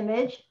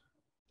 Image.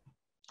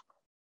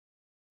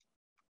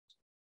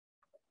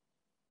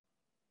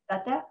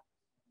 Got that?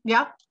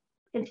 Yep.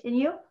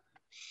 Continue.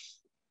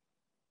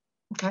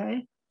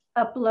 Okay.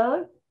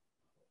 Upload.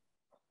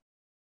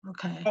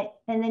 Okay.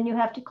 And then you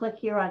have to click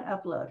here on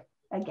upload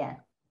again.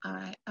 All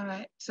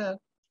right. So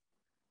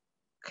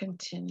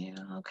continue.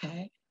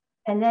 Okay.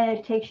 And then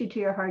it takes you to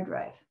your hard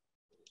drive,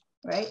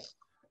 right?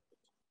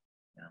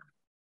 Yeah.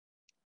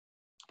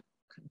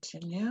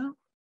 Continue.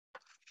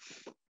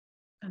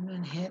 And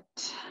then hit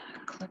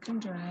click and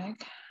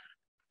drag.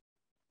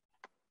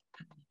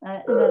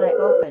 And then I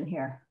open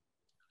here.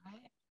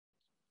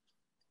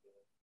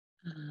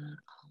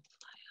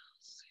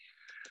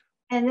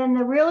 And then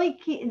the really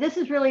key, this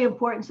is really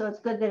important, so it's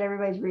good that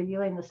everybody's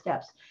reviewing the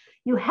steps.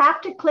 You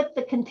have to click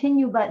the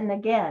continue button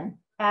again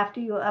after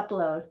you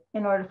upload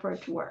in order for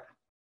it to work.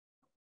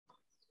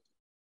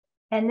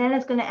 And then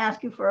it's going to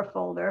ask you for a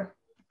folder.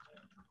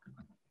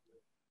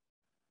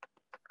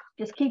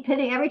 Just keep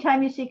hitting, every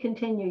time you see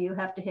continue, you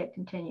have to hit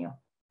continue.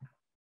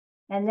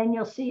 And then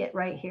you'll see it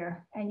right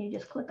here, and you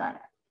just click on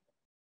it.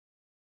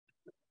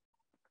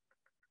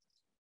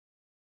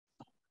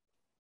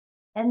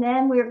 And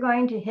then we're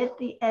going to hit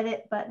the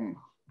edit button.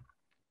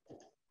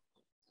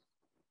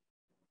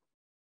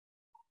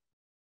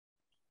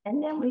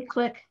 And then we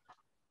click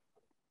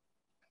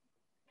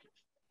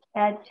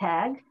add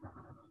tag.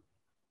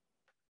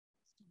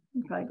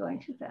 I'm probably going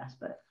too fast,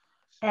 but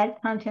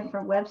add content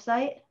from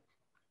website.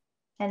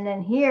 And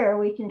then here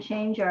we can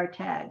change our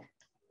tag.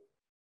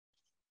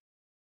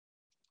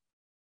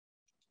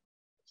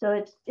 So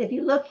it's, if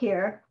you look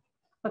here,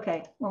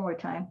 okay, one more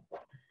time.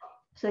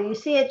 So you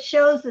see it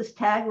shows this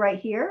tag right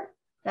here.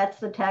 That's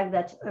the tag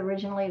that's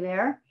originally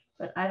there,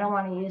 but I don't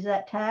want to use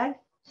that tag.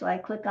 So I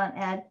click on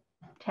add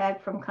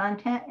tag from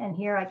content, and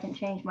here I can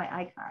change my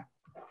icon.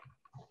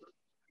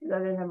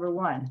 Go to number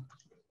 1.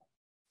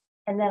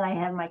 And then I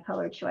have my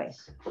color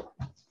choice.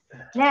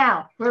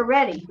 Now we're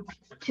ready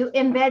to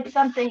embed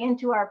something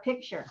into our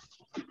picture.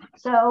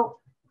 So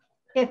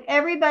if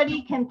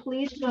everybody can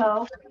please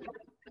go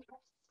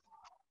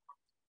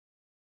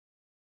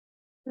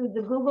to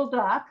the Google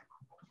Doc.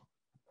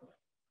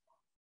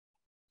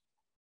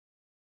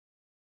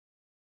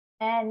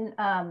 And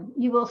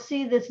you will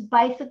see this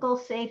bicycle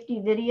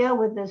safety video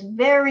with this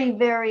very,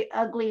 very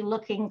ugly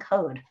looking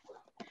code.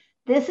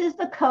 This is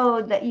the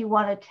code that you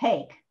want to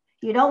take.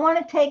 You don't want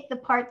to take the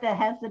part that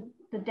has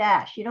the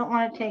dash. You don't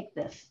want to take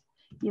this.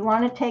 You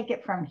want to take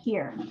it from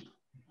here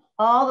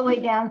all the way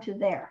down to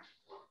there.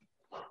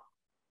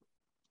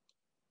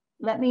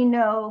 Let me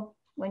know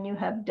when you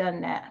have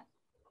done that.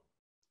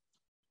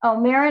 Oh,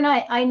 Maren,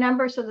 I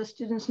number so the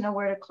students know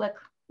where to click.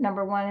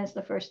 Number 1 is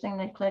the first thing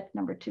they click.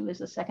 Number 2 is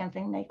the second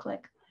thing they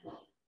click.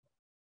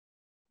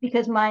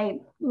 Because my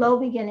low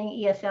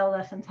beginning ESL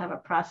lessons have a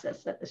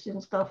process that the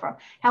students go from.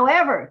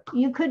 However,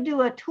 you could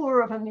do a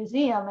tour of a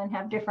museum and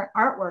have different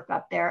artwork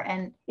up there,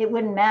 and it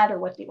wouldn't matter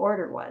what the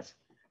order was.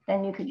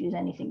 Then you could use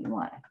anything you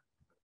wanted.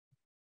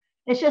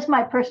 It's just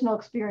my personal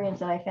experience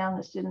that I found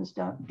the students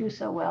don't do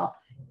so well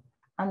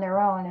on their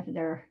own if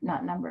they're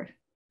not numbered.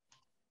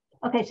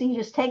 Okay, so you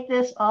just take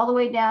this all the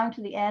way down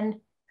to the end.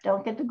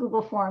 Don't get the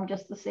Google form,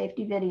 just the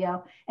safety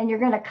video. And you're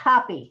going to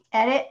copy,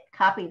 edit,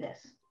 copy this.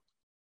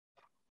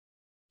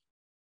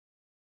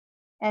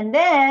 And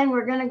then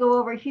we're going to go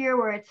over here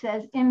where it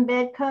says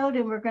embed code,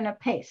 and we're going to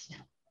paste.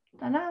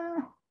 Ta-da.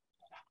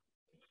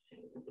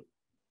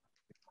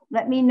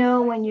 Let me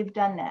know when you've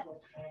done that.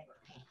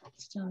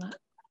 Still not.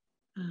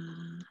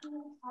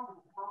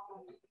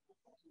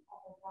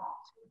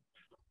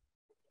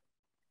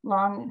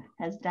 Long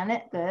has done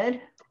it.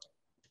 Good.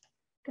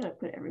 Gotta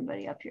put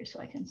everybody up here so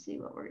I can see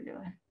what we're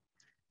doing.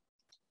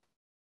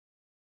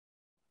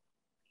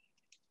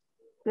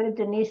 Good.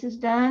 Denise is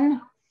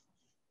done.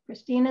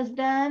 Christina's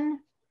done.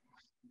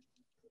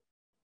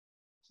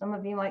 Some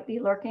of you might be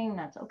lurking.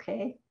 That's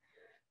okay.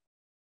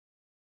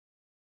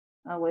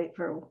 I'll wait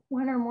for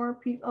one or more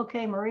people.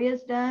 Okay,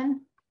 Maria's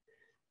done.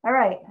 All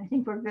right, I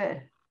think we're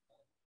good.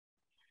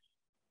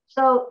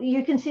 So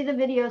you can see the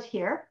videos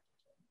here.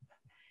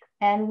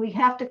 And we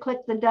have to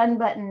click the done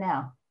button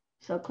now.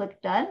 So click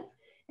done.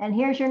 And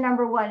here's your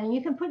number one. And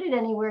you can put it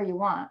anywhere you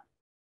want.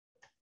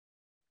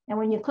 And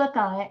when you click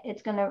on it,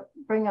 it's going to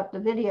bring up the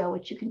video,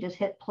 which you can just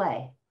hit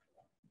play.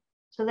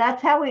 So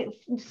that's how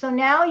so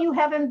now you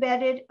have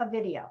embedded a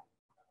video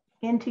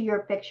into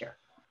your picture.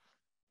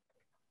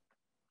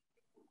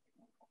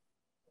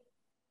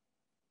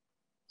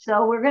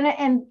 So we're going to,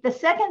 and the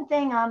second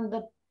thing on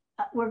the,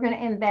 we're going to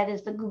embed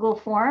is the Google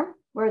form,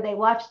 where they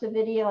watch the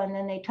video and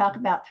then they talk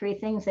about 3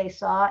 things they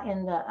saw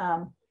in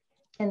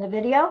the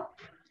video.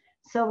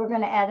 So we're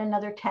going to add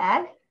another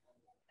tag.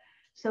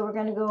 So we're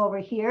going to go over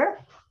here.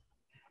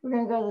 We're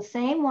going to go to the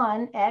same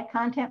one, add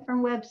content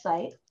from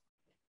website.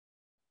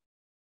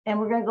 And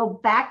we're going to go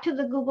back to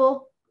the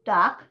Google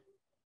Doc.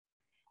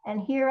 And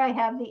here I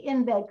have the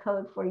embed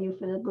code for you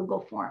for the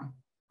Google form.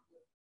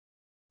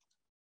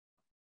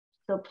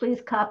 So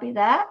please copy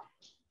that.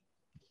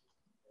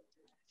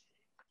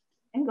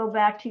 And go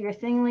back to your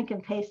Thinglink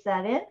and paste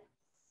that in.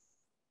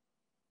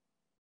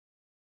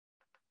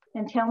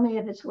 And tell me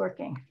if it's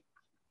working.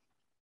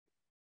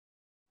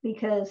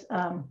 Because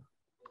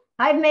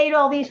I've made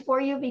all these for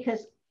you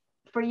because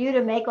for you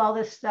to make all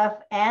this stuff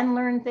and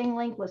learn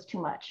Thinglink was too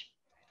much.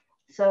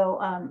 So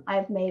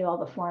I've made all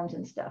the forms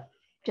and stuff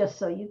just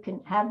so you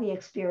can have the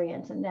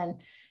experience. And then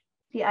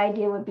the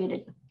idea would be to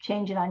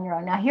change it on your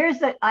own. Now here's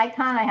the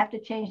icon. I have to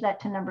change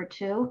that to number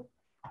 2.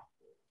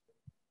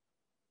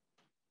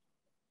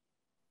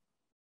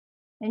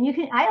 And you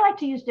can, I like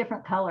to use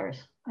different colors.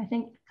 I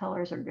think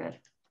colors are good.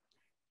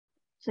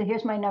 So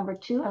here's my number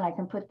 2, and I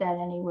can put that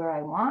anywhere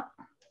I want.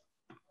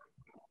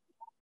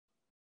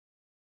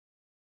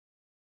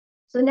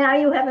 So now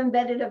you have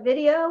embedded a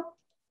video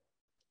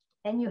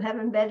and you have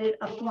embedded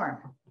a form,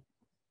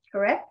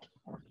 correct?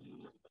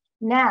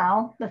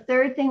 Now, the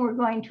third thing we're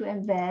going to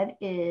embed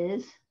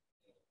is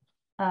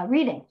the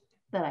reading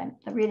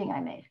I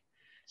made.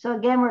 So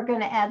again, we're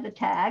going to add the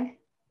tag.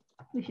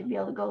 We should be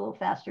able to go a little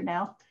faster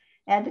now.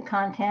 Add the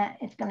content.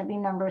 It's going to be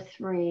number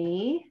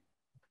 3.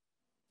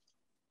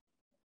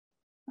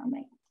 I'll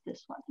make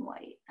this one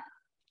white.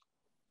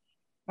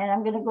 And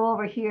I'm going to go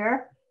over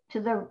here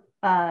to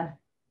the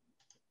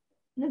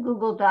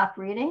Google Doc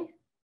reading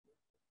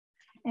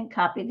and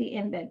copy the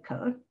embed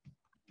code.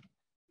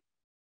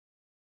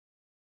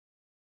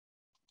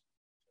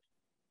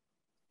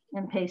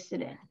 And paste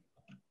it in.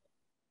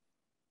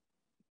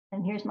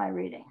 And here's my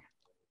reading.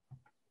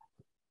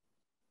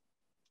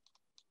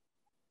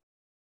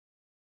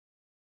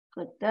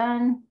 Click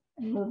done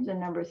and move the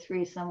number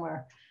 3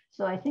 somewhere.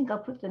 So I think I'll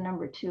put the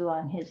number 2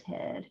 on his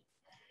head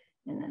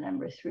and the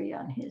number 3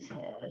 on his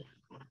head.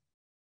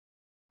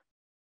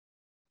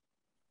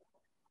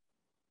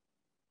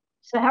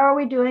 So how are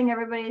we doing,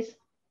 everybody's?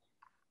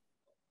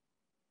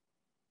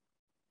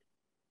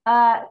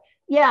 Yeah,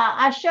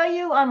 I'll show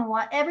you on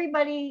what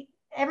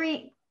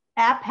every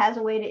app has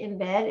a way to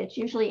embed. It's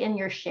usually in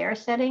your share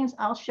settings.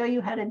 I'll show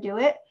you how to do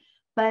it,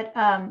 but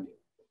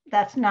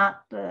that's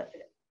not the,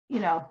 you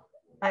know,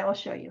 I will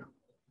show you.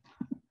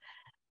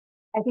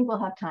 I think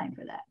we'll have time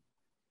for that.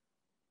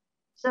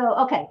 So,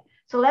 okay,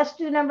 so let's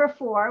do number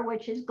 4,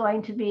 which is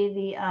going to be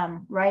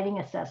the writing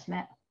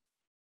assessment.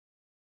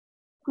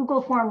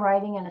 Google form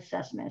writing and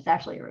assessment. It's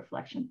actually a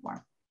reflection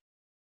form.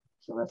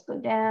 So let's go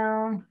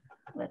down.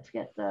 Let's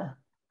get the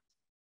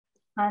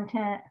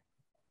content.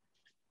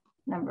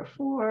 Number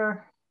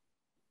 4.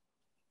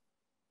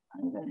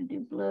 I'm going to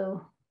do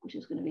blue, which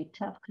is going to be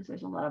tough because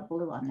there's a lot of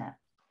blue on that.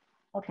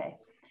 Okay,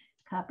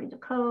 copy the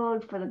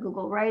code for the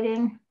Google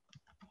writing.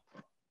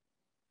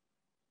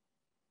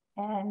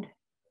 And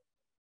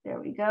there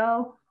we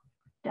go,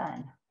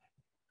 done.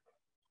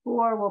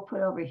 4 we'll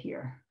put over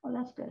here. Oh,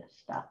 that's good,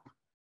 stop.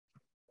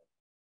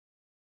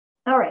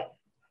 All right.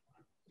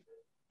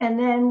 And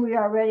then we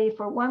are ready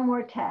for one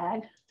more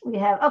tag. We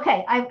have,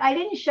 okay, I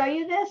didn't show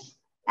you this.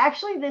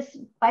 Actually, this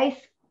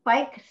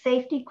bike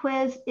safety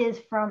quiz is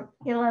from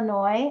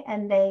Illinois,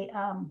 and they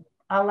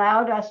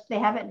allowed us, they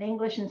have it in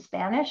English and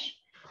Spanish.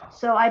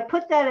 So I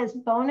put that as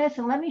bonus,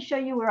 and let me show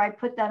you where I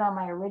put that on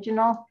my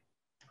original,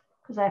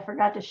 because I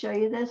forgot to show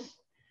you this.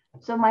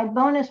 So my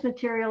bonus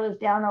material is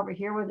down over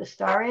here where the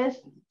star is.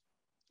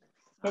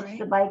 It's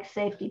the bike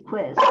safety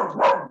quiz.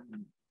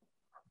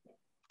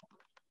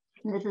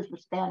 And this is the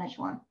Spanish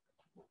one.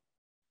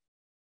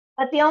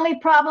 But the only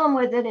problem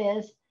with it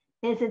is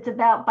it's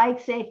about bike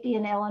safety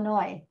in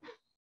Illinois.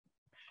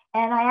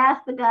 And I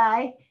asked the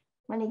guy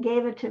when he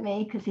gave it to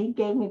me, because he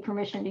gave me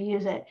permission to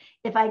use it,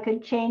 if I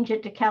could change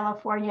it to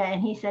California,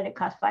 and he said it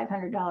cost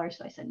 $500.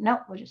 So I said, no,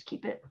 we'll just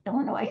keep it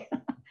Illinois.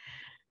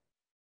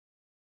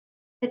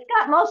 It's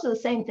got most of the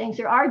same things.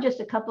 There are just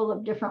a couple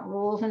of different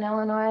rules in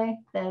Illinois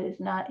that is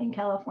not in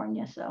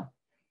California. So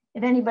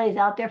if anybody's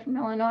out there from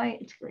Illinois,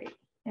 it's great.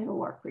 It'll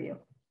work for you.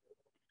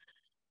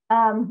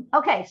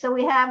 Okay, so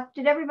we have,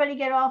 did everybody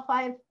get all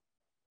 5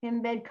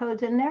 embed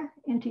codes in there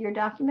into your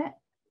document?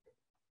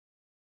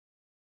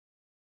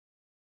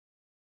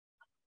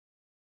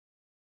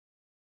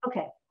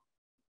 Okay.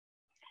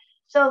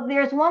 So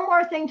there's one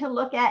more thing to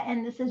look at,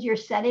 and this is your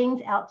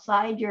settings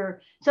outside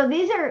your, so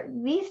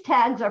these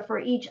tags are for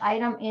each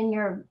item in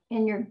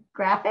your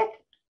graphic.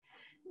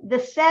 The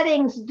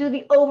settings do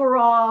the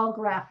overall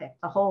graphic,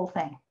 the whole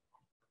thing.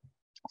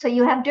 So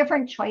you have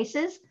different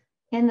choices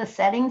in the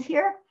settings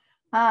here.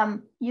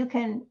 You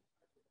can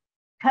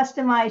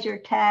customize your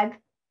tag,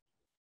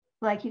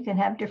 like you can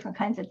have different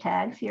kinds of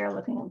tags here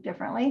looking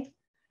differently.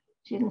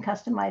 So you can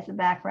customize the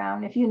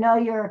background. If you know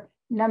your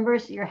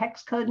numbers, your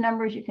hex code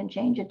numbers, you can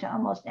change it to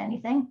almost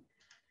anything.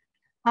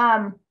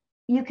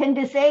 You can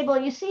disable,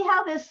 you see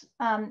how this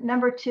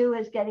number 2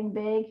 is getting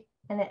big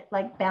and it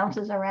like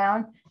bounces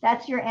around?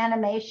 That's your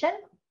animation.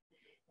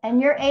 And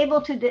you're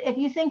able to, if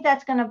you think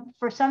that's gonna,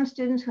 for some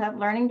students who have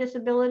learning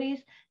disabilities,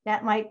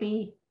 that might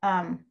be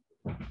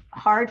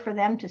hard for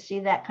them to see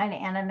that kind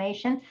of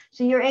animation.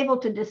 So you're able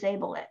to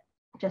disable it,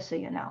 just so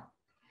you know.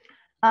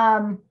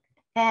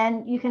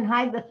 And you can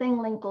hide the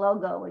Thinglink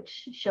logo,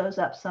 which shows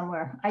up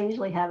somewhere. I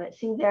usually have it,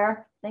 see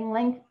there,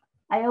 Thinglink.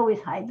 I always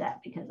hide that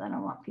because I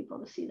don't want people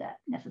to see that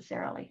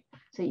necessarily.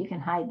 So you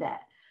can hide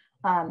that.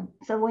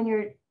 So when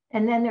you're,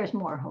 and then there's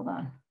more, hold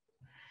on.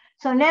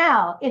 So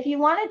now, if you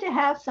wanted to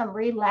have some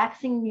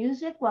relaxing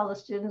music while the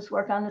students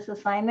work on this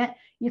assignment,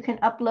 you can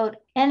upload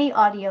any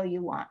audio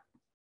you want.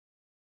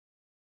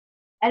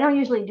 I don't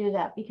usually do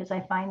that because I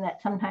find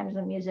that sometimes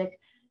the music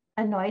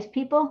annoys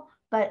people.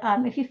 But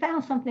if you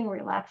found something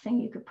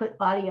relaxing, you could put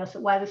audio. So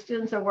while the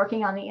students are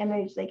working on the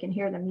image, they can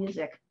hear the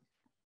music.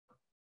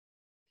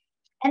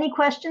 Any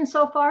questions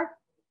so far?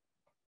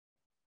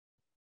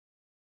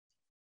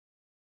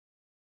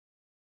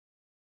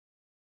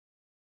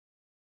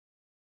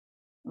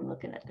 I'm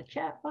looking at the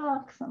chat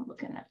box. I'm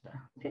looking at the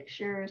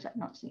pictures. I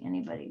don't see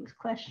anybody with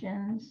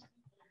questions.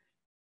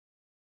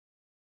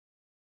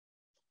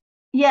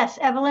 Yes,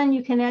 Evelyn,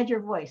 you can add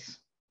your voice.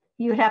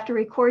 You would have to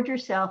record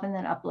yourself and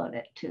then upload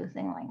it to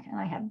Thinglink. And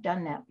I have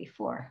done that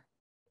before,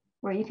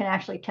 where you can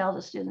actually tell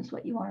the students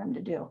what you want them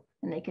to do.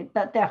 And they could,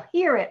 but they'll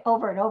hear it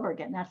over and over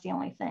again. That's the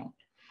only thing.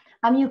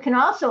 You can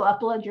also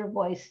upload your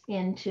voice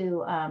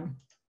into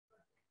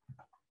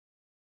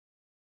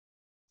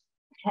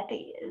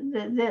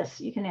this.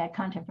 You can add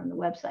content from the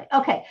website.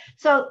 Okay,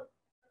 so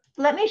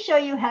let me show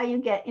you how you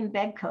get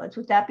embed codes.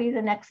 Would that be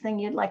the next thing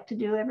you'd like to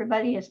do,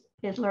 everybody,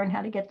 is learn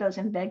how to get those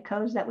embed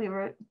codes that we've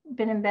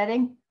been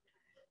embedding?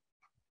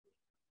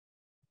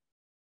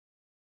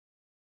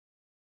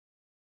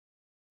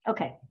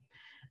 Okay,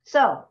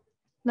 so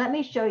let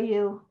me show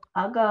you.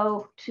 I'll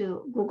go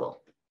to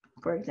Google,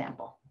 for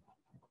example.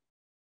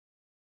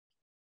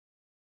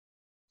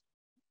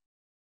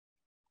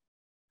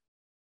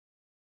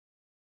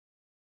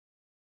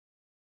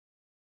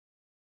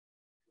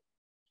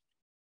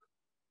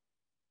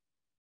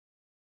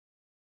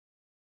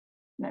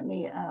 Let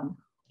me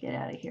get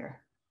out of here.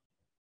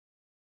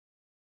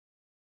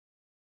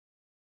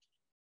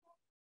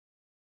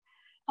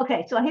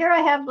 Okay, so here I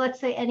have, let's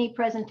say, any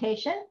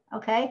presentation,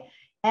 okay?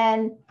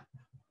 And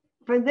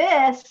for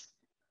this,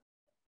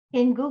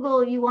 in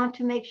Google, you want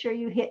to make sure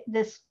you hit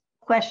this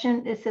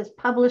question. It says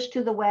publish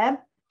to the web.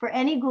 For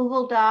any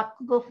Google Doc,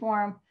 Google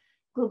Form,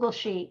 Google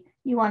Sheet,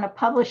 you want to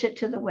publish it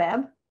to the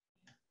web.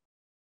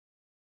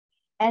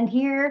 And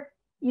here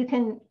you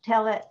can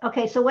tell it,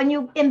 okay, so when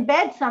you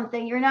embed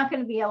something, you're not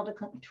going to be able to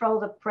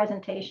control the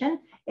presentation.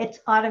 It's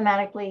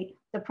automatically,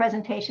 the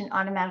presentation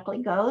automatically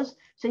goes.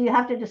 So you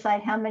have to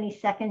decide how many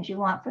seconds you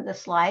want for the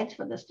slides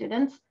for the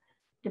students.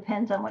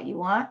 Depends on what you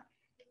want.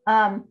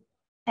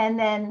 And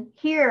then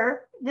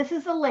here, this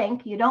is a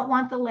link. You don't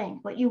want the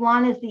link. What you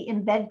want is the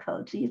embed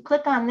code. So you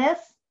click on this,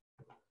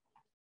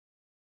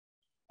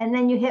 and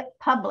then you hit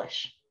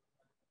publish.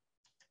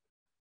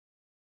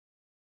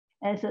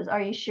 And it says,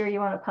 are you sure you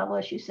want to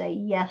publish? You say,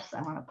 yes,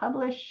 I want to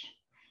publish.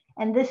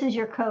 And this is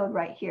your code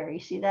right here. You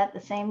see that?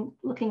 The same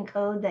looking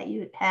code that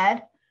you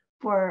had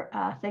for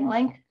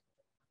Thinglink.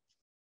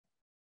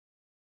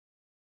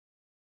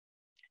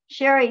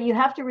 Sherry, you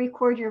have to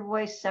record your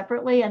voice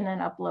separately and then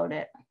upload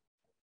it.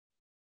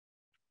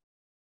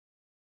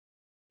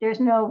 There's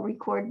no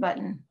record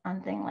button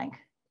on Thinglink.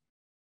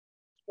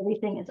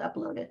 Everything is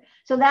uploaded.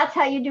 So that's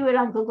how you do it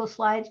on Google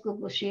Slides,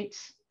 Google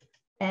Sheets.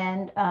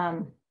 And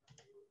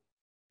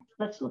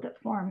let's look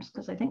at Forms,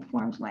 because I think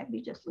Forms might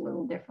be just a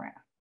little different.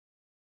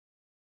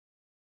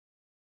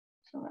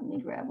 So let me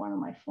grab one of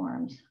my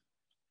forms.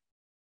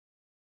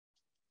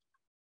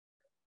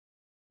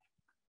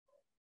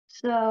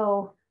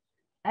 So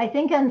I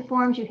think on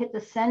Forms, you hit the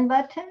send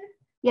button.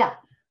 Yeah.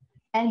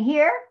 And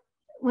here,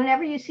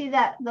 whenever you see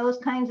that, those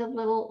kinds of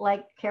little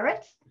like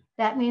carrots,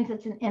 that means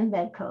it's an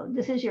embed code.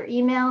 This is your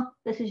email,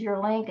 this is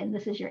your link, and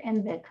this is your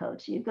embed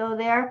code. So you go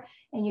there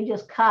and you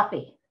just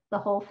copy the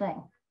whole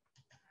thing.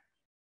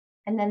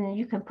 And then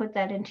you can put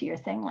that into your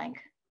Thinglink.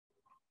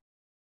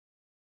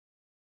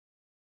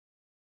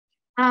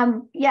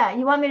 Yeah,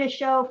 you want me to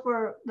show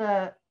for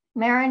the,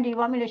 Maren, do you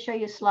want me to show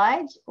you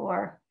slides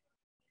or?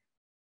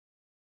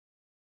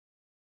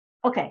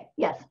 Okay,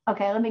 yes.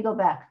 Okay, let me go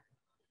back.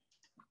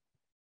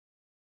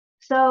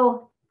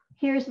 So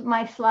here's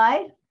my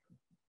slide.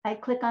 I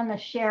click on the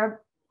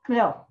share.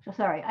 No,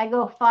 sorry. I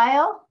go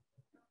File,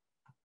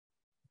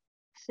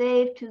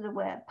 Save to the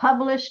web,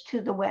 Publish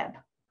to the web.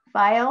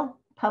 File,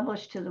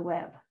 Publish to the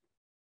web.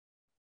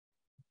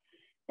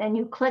 Then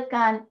you click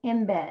on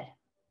Embed.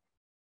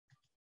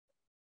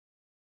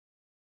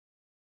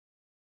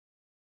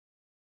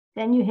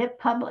 Then you hit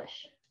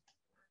Publish.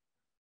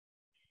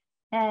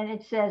 And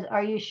it says,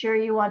 are you sure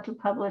you want to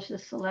publish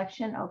this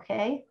selection?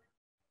 Okay.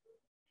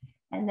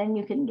 And then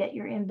you can get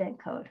your embed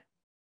code.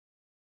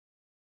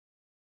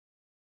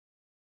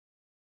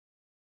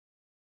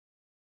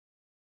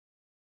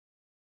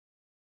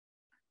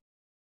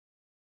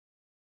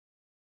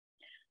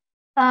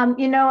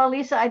 You know,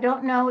 Elisa, I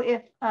don't know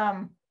if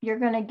you're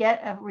going to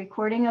get a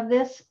recording of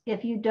this.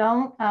 If you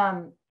don't,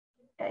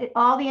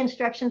 all the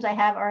instructions I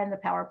have are in the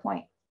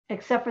PowerPoint,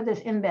 except for this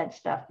embed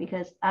stuff,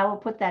 because I will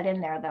put that in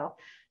there though.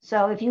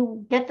 So if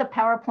you get the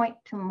PowerPoint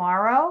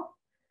tomorrow,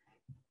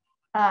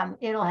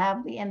 it'll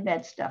have the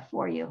embed stuff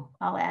for you.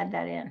 I'll add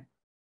that in.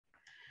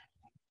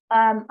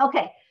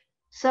 Okay,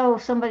 so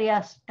somebody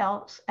else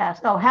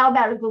asked, oh, how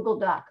about a Google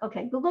Doc?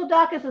 Okay, Google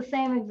Doc is the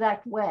same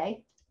exact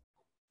way.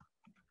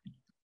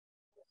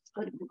 Let's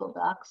go to Google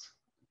Docs.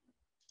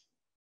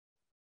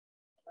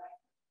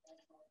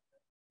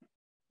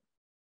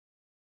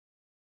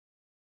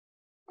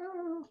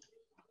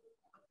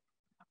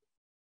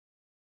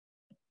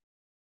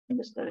 I'm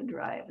just going to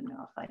Drive and then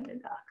I'll find the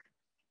doc.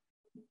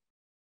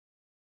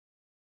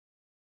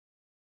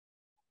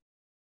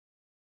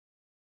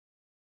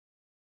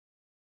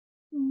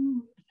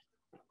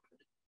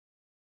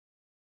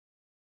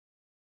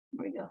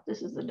 There we go.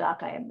 This is the doc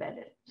I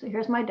embedded. So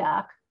here's my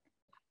doc.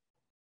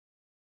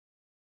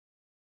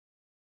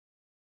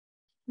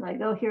 I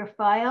go here,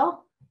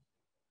 File,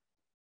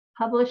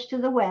 Publish to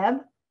the web.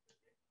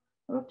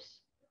 Oops,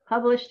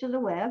 Publish to the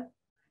web.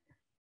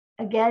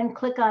 Again,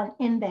 click on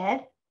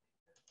Embed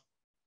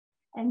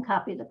and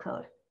copy the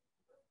code.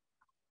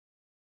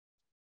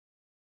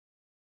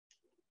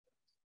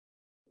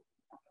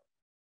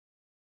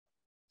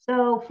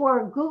 So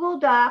for Google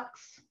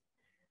Docs,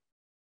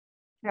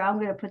 here, I'm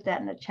going to put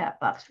that in the chat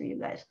box for you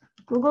guys.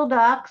 Google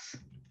Docs,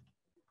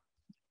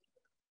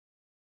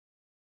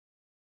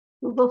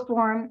 Google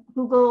Form,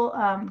 Google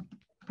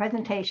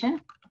Presentation.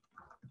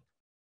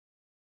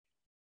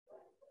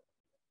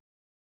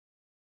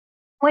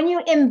 When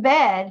you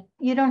embed,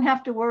 you don't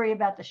have to worry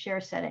about the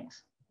share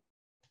settings.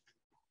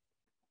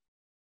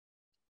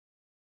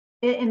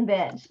 It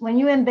embeds. When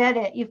you embed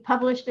it, you've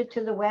published it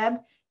to the web,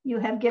 you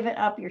have given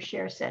up your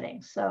share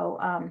settings.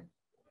 So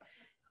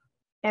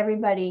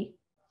everybody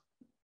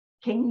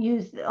can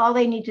use, all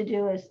they need to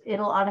do is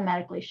it'll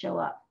automatically show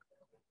up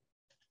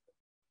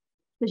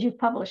because you've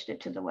published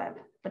it to the web.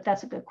 But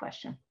that's a good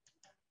question.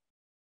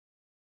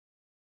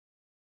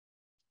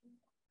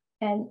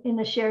 And in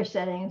the share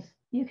settings,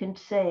 you can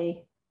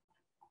say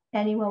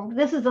anyone,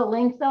 this is a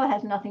link though, it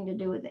has nothing to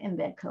do with the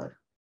embed code.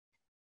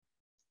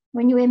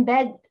 When you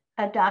embed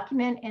a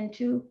document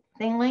into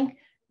Thinglink,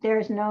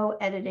 there's no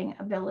editing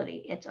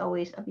ability. It's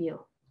always a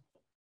view.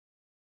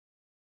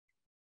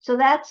 So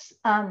that's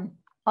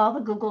all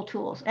the Google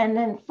tools. And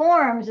then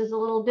Forms is a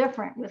little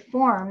different. With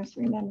Forms,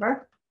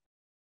 remember,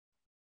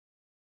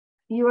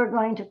 you are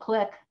going to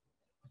click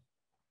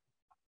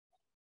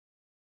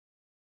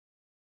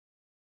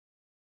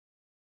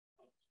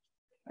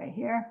right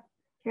here.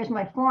 Here's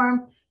my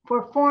form.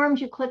 For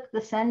Forms, you click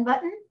the Send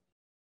button.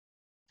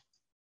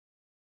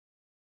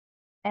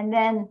 And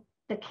then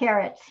the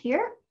carets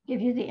here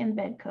give you the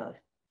embed code.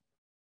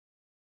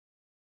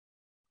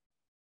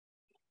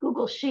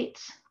 Google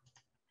Sheets.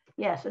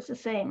 Yes, it's the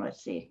same.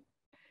 Let's see.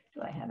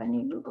 Do I have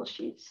any Google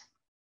Sheets?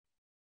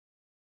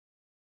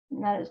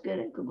 I'm not as good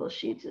at Google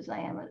Sheets as I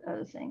am at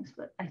other things,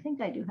 but I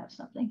think I do have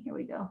something. Here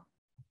we go.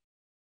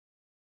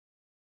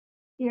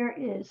 Here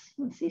is,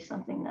 let's see,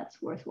 something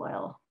that's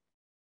worthwhile.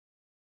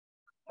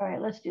 All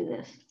right, let's do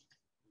this.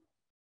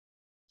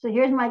 So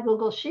here's my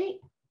Google Sheet.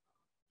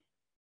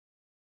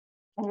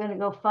 I'm going to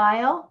go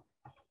File,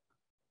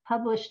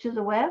 Publish to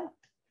the web.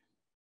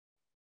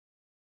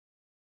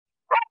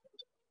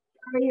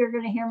 Sorry, you're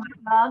going to hear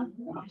my dog.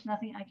 There's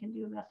nothing I can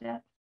do about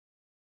that.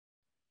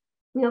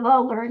 We have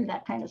all learned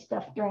that kind of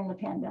stuff during the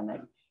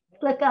pandemic.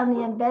 Click on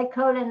the embed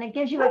code and it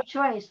gives you a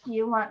choice. Do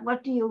you want,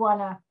 what do you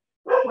want to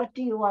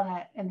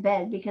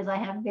embed? Because I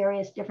have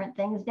various different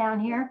things down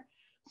here.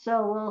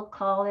 So we'll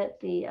call it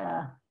the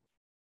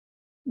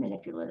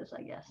manipulatives,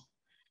 I guess.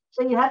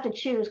 So you have to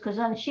choose, because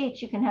on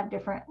Sheets you can have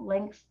different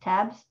links,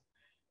 tabs,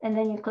 and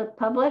then you click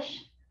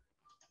Publish.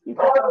 You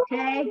click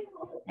OK,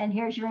 and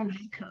here's your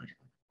embed code.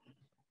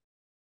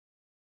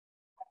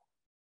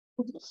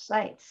 Google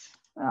Sites.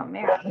 Oh,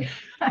 Mary,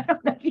 I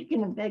don't know if you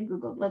can embed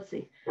Google. Let's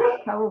see.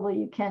 Probably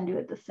you can do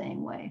it the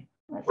same way.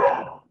 Let's see.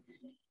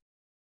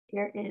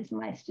 Here is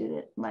my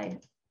student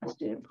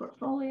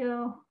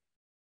portfolio.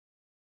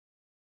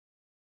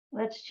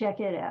 Let's check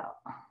it out.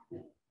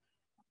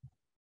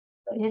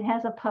 It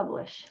has a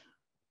publish.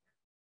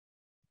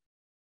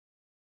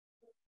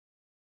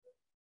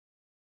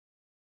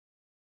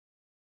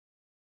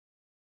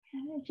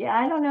 Yeah,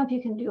 I don't know if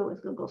you can do it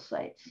with Google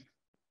Sites.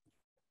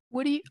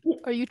 What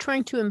are you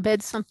trying to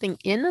embed something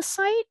in a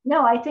site?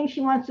 No, I think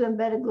she wants to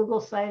embed a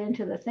Google site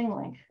into the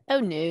Thinglink. Oh,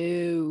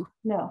 no.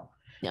 No.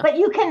 No. But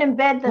you can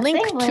embed the Link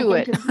Thinglink to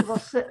it. into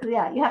Google.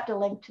 Yeah, you have to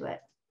link to it,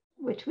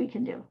 which we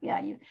can do.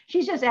 Yeah,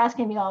 she's just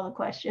asking me all the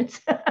questions.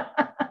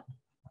 I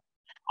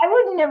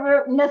would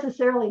never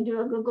necessarily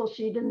do a Google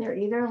Sheet in there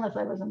either, unless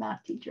I was a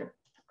math teacher.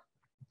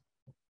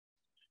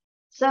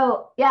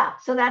 So yeah,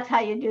 so that's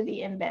how you do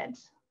the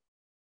embeds.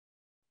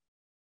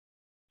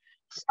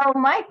 So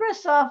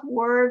Microsoft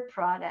Word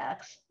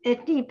products,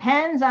 it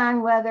depends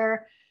on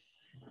whether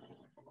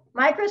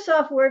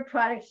Microsoft Word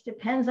products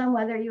depends on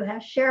whether you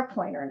have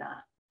SharePoint or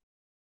not.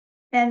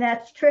 And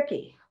that's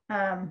tricky.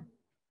 The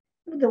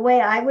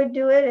way I would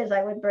do it is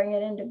I would bring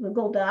it into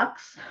Google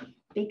Docs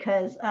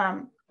because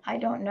I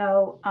don't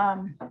know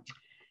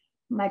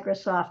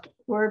Microsoft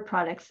Word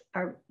products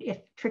are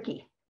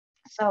tricky.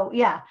 So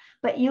yeah,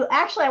 but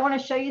I want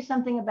to show you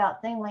something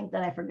about Thinglink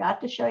that I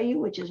forgot to show you,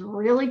 which is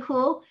really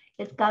cool.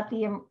 It's got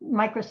the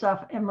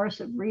Microsoft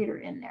Immersive Reader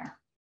in there.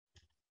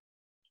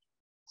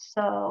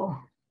 So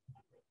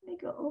let me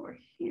go over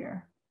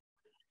here.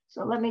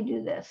 So let me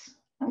do this.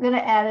 I'm going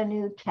to add a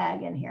new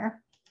tag in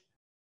here.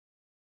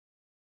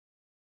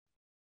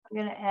 I'm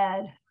going to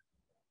add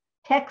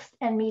text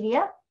and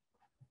media.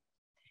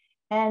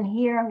 And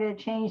here I'm going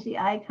to change the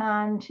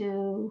icon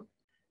to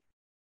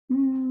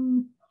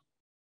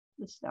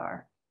the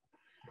star.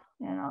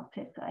 And I'll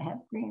pick, I have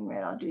green,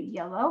 red, I'll do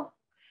yellow.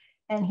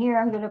 And here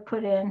I'm going to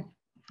put in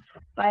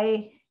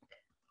bike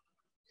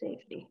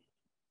safety.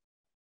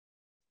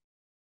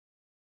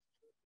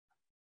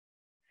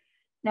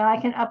 Now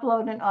I can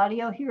upload an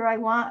audio here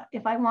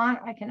if I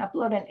want, I can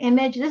upload an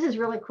image. This is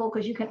really cool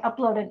because you can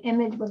upload an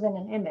image within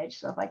an image.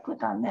 So if I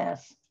click on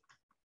this,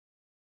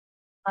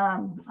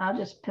 I'll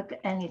just pick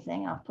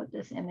anything. I'll put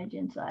this image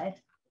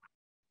inside.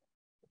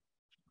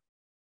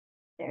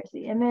 There's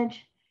the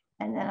image.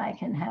 And then I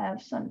can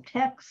have some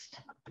text,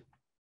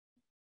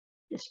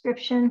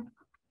 description.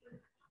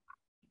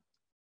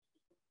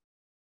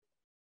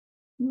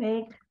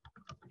 Make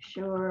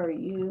sure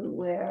you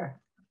wear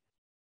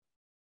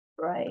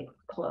bright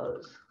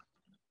clothes.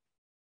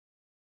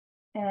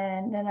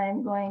 And then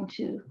I'm going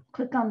to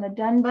click on the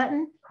done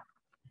button.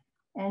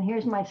 And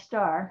here's my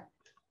star.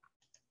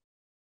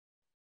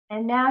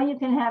 And now you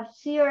can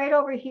see right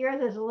over here,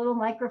 there's a little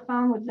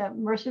microphone with the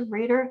immersive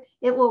reader.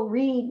 It will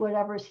read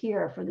whatever's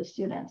here for the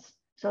students.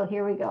 So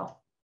here we go.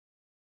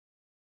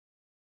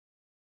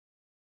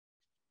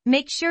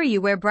 Make sure you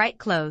wear bright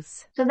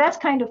clothes. So that's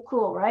kind of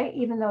cool, right?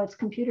 Even though it's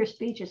computer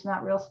speech, it's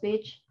not real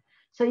speech.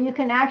 So you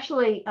can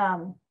actually,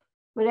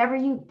 whatever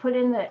you put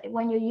in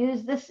when you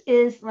use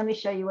let me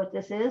show you what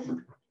this is.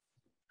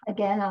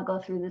 Again, I'll go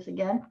through this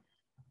again.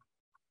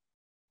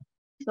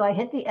 So I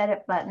hit the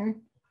edit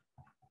button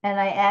and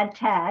I add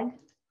tag,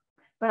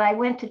 but I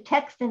went to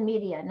text and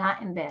media, not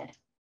embed.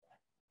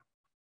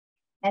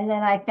 And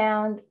then I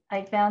found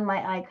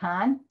my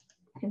icon.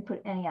 You can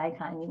put any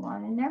icon you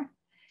want in there.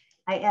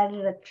 I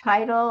added a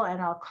title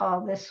and I'll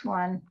call this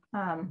one,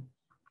 I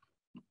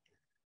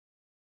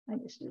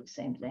just do the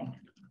same thing.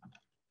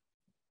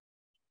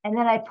 And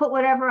then I put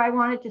whatever I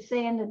wanted to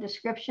say in the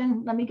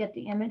description. Let me get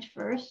the image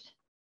first.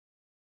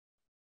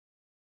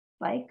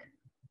 Bike.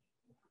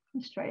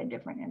 Let's try a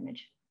different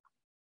image.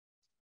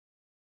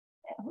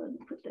 Yeah, we'll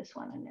put this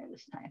one in there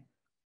this time.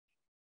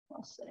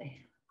 I'll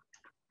say.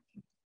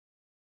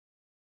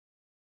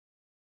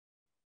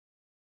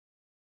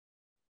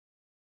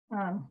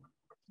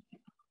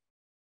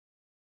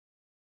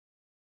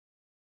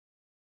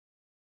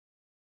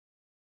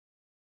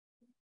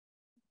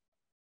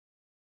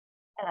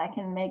 And I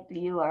can make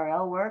the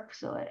URL work,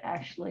 so it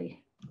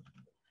actually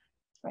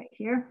right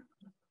here.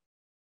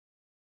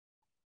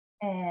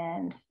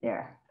 And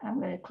there,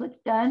 I'm going to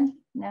click done.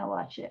 Now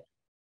watch it.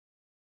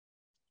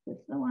 Is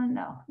this the one?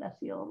 No, that's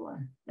the old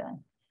one.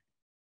 Done.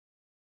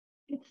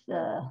 It's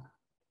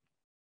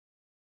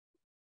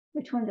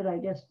which one did I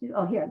just do?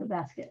 Oh, here, the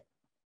basket.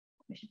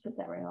 We should put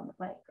that right on the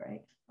bike,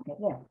 right? Okay,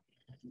 there.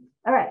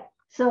 All right,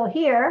 so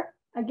here,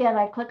 again,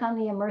 I click on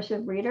the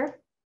immersive reader.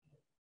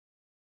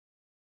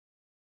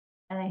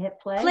 And I hit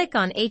play. Click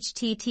on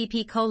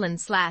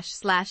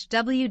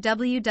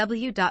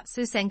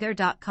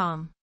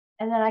http://www.susanger.com.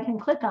 And then I can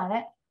click on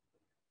it.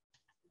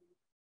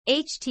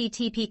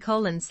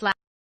 http://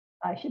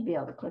 I should be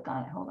able to click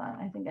on it. Hold on.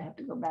 I think I have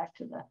to go back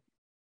to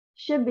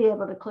should be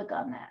able to click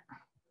on that.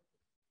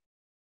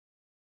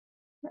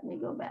 Let me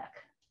go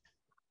back.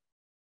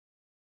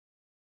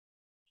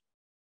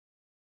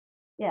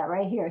 Yeah,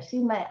 right here.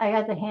 See I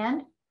got the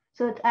hand.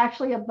 So it's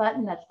actually a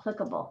button that's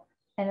clickable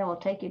and it will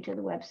take you to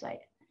the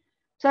website.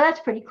 So that's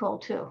pretty cool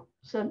too.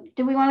 So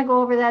do we want to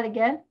go over that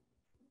again?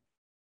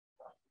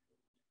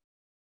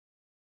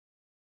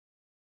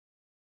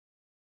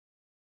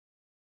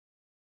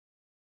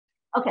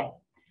 Okay.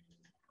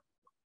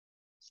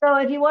 So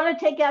if you want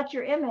to take out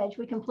your image,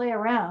 we can play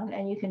around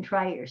and you can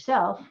try it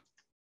yourself.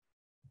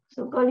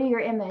 So go to your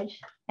image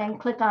and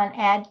click on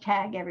Add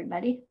Tag,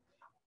 everybody.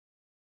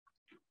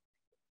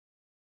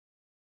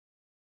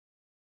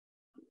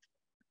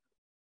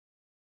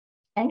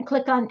 And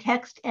click on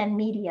Text and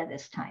Media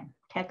this time,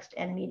 Text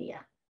and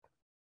Media.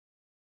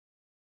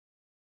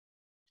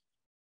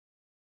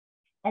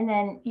 And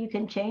then you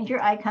can change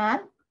your icon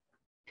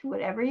to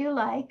whatever you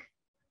like.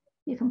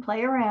 You can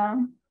play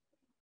around.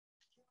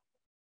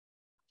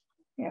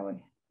 Here we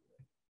go.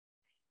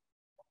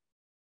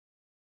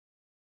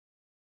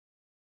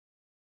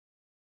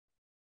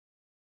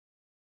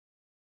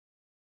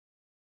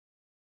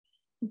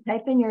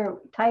 Type in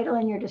your title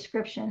and your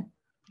description.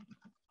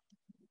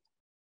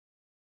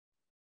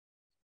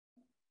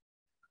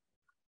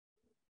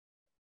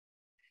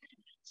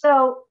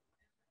 So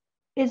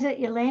is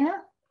it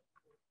Elena?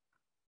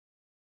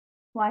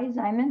 Why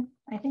Zyman?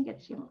 I think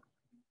it's you.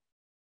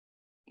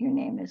 Your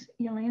name is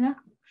Elena.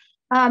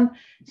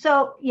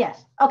 So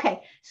yes,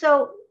 okay.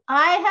 So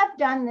I have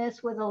done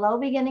this with a low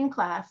beginning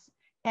class,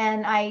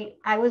 and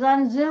I was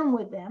on Zoom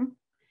with them,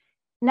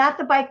 not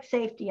the bike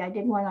safety. I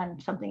did one on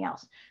something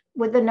else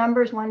with the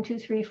numbers 1, 2,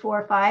 3,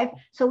 4, 5.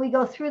 So we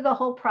go through the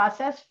whole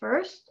process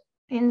first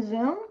in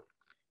Zoom,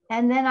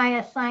 and then I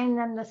assign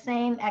them the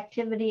same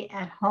activity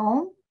at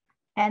home,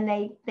 and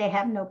they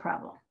have no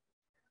problem.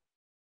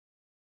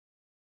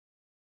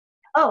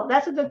 Oh,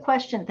 that's a good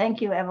question.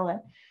 Thank you,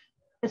 Evelyn.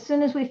 As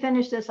soon as we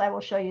finish this, I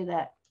will show you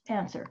that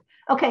answer.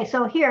 Okay,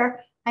 so here,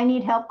 I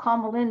need help, call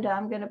Melinda.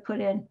 I'm going to put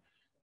in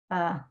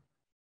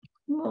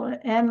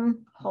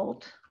M.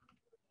 Holt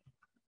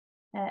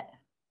at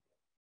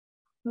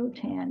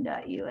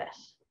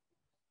OTAN.us.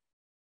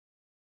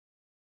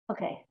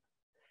 Okay,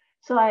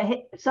 so I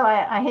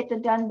hit the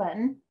done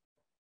button.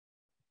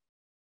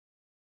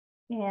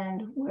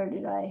 And where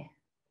did I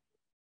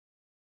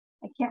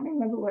can't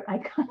remember what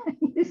icon I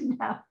use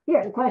now.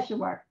 Here, the question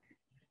mark.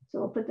 So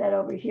we'll put that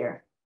over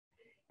here.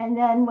 And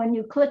then when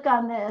you click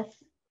on this,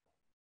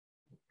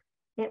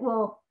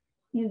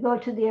 you go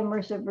to the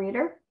immersive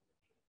reader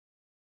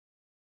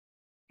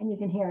and you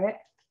can hear it.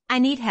 I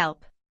need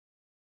help.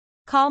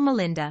 Call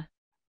Melinda.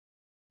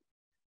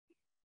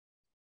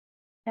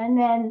 And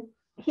then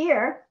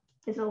here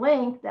is a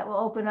link that will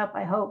open up,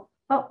 I hope.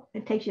 Oh,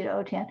 it takes you to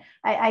OTAN.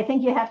 I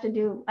think you have to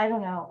do, I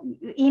don't know,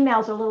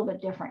 email's a little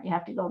bit different. You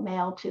have to go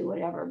mail to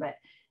whatever, but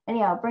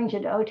anyhow, it brings you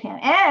to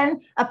OTAN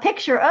and a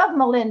picture of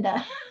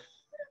Melinda.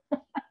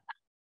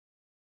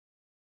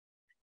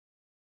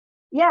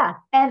 Yeah,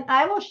 and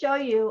I will show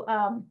you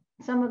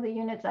some of the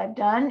units I've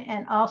done,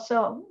 and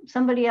also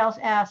somebody else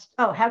asked,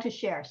 oh, how to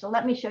share. So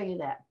let me show you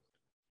that.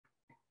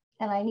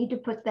 And I need to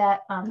put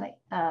that on the,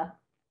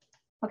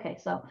 okay,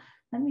 so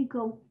let me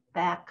go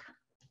back.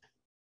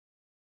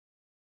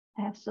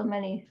 I have so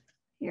many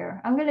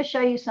here. I'm going to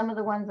show you some of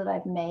the ones that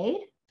I've made.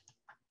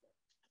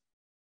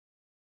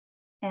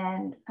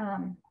 And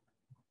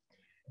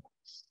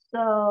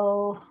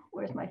so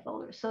where's my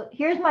folder? So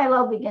here's my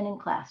low beginning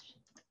class.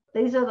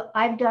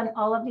 I've done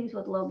all of these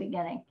with low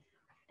beginning.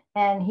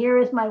 And here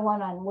is my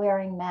one on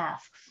wearing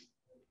masks.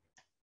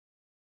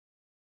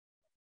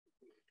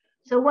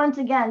 So once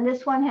again,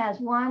 this one has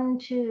 1,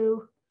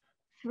 2,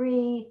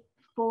 3,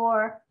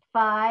 4,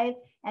 5.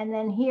 And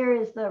then here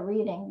is the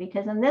reading,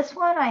 because in this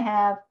one I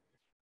have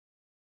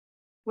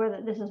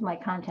this is my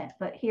content,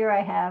 but here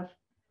I have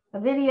a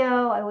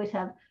video. I always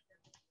have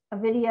a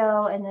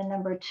video. And then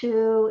number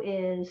 2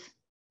 is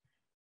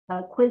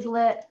a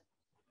Quizlet.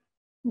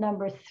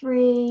 Number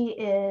 3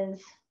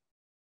 is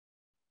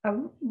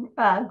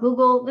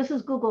Google. This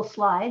is Google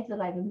Slides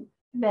that I've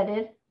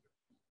embedded.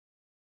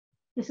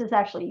 This is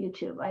actually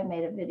YouTube. I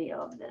made a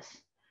video of this.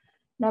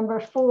 Number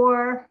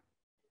 4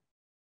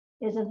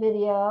 is a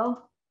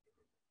video.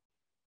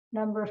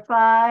 Number 5,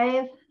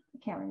 I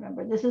can't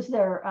remember. This is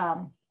their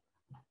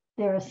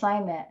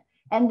assignment.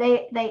 And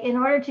they in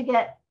order to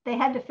get, they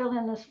had to fill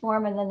in this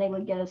form and then they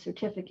would get a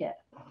certificate.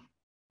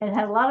 It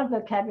had a lot of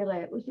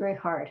vocabulary. It was very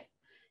hard.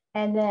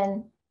 And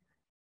then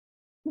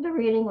the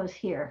reading was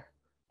here.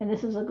 And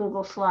this is a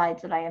Google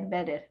Slides that I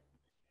embedded.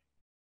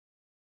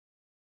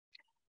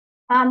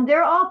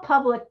 They're all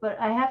public, but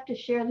I have to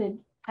share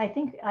I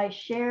think I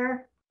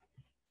share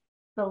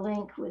the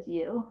link with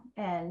you.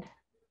 And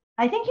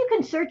I think you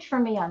can search for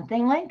me on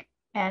Thinglink.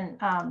 And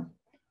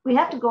we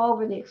have to go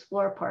over the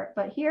explore part.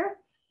 But here,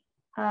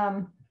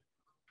 let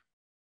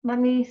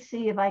me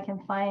see if I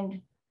can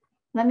find,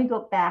 let me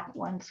go back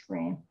one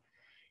screen.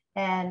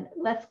 And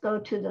let's go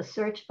to the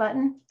search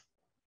button.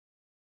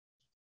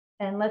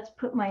 And let's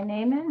put my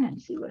name in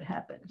and see what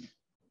happens.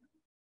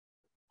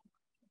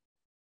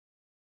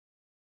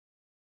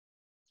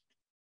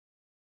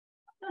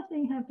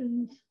 Nothing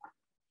happens.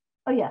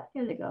 Oh yeah,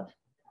 here it goes.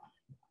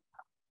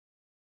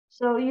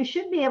 So you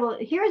should be able,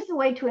 here's the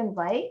way to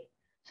invite.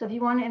 So if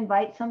you want to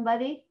invite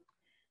somebody.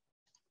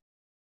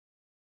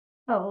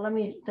 Oh,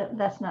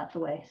 that's not the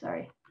way,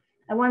 sorry.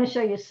 I want to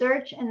show you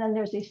search, and then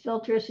there's these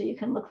filters so you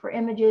can look for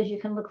images, you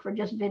can look for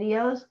just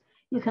videos.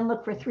 You can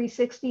look for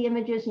 360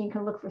 images and you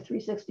can look for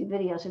 360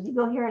 videos. If you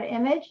go here at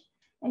image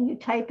and you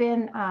type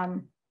in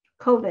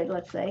COVID,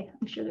 let's say,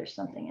 I'm sure there's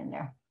something in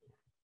there.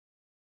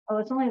 Oh,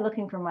 it's only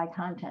looking for my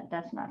content.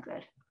 That's not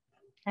good.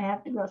 I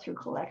have to go through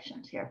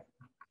collections here.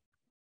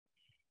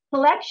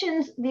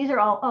 Collections, these are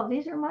all, oh,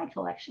 these are my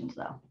collections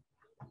though.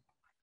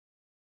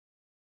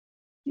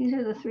 These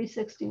are the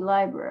 360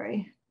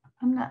 library.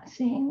 I'm not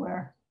seeing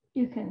where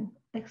you can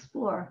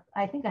explore.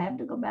 I think I have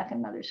to go back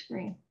another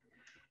screen.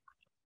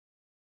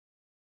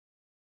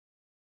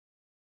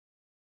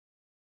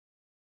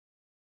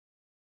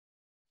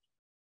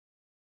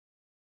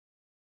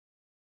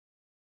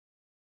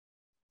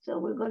 So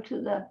we'll go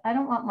to the, I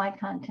don't want my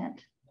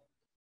content.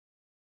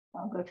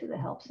 I'll go to the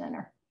Help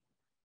Center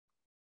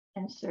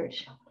and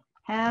search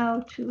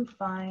how to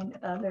find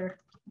other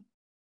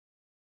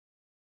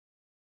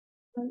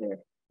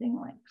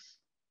Thinglinks.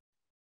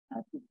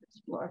 How to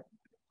explore.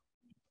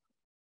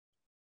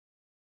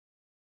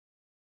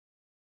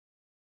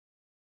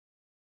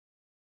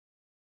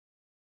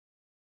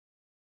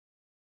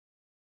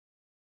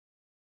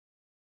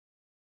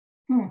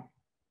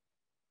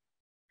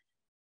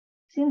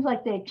 Seems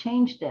like they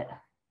changed it.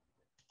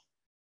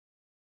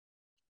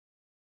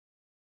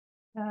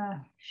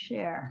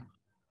 Share.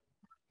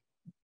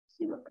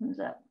 See what comes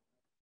up.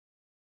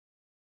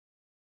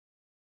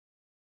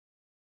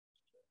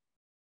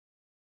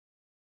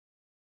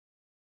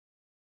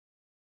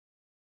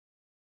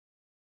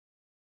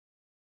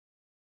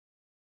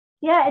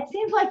 Yeah, it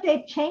seems like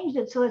they've changed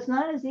it, so it's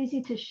not as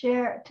easy to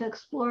share, to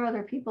explore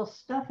other people's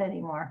stuff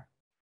anymore.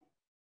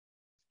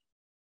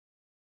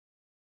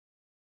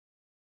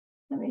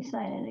 Let me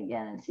sign in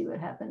again and see what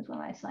happens when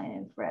I sign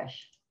in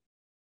fresh.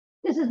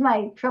 This is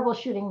my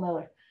troubleshooting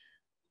mode.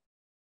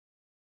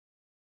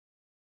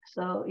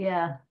 So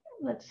yeah,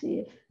 let's see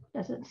if it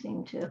doesn't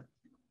seem to. It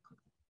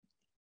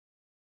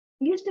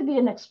used to be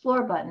an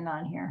explore button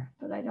on here,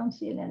 but I don't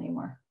see it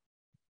anymore.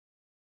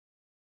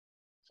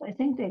 So I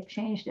think they've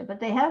changed it,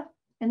 but they have,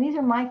 and these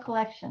are my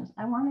collections.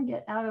 I want to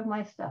get out of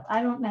my stuff.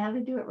 I don't know how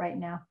to do it right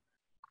now.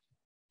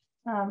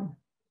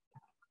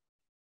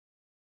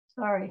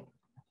 Sorry.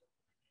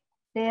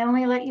 They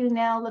only let you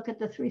now look at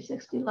the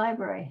 360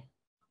 library.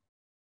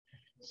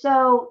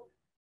 So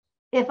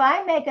if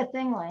I make a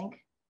Thinglink,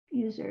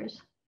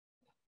 users,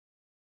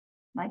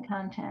 my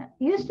content,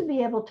 used to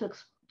be able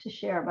to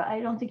share, but I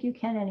don't think you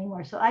can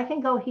anymore. So I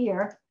can go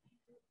here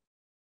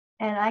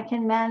and I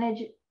can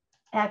manage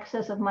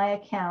access of my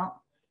account.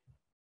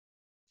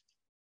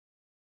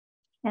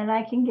 And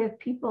I can give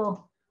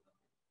people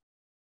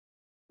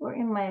who are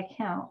in my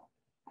account,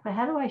 but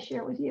how do I share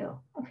it with you?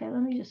 Okay,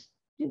 let me just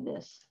do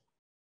this.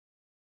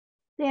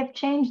 They have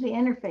changed the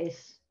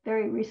interface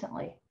very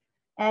recently,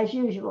 as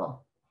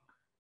usual.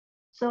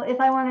 So if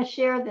I want to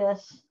share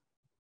this,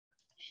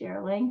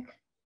 share link,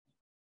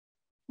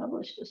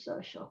 publish to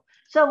social.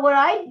 So what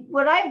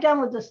I've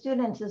done with the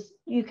students is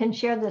you can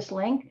share this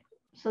link.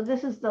 So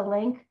this is the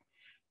link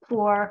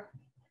for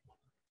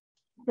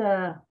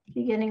the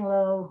beginning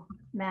low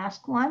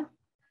mask one.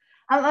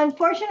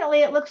 Unfortunately,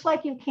 it looks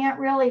like you can't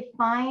really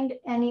find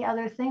any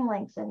other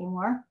Thinglinks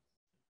anymore.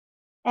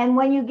 And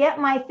when you get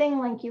my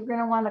Thinglink, you're going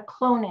to want to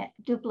clone it,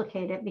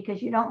 duplicate it,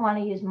 because you don't want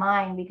to use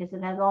mine because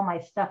it has all my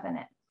stuff in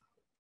it.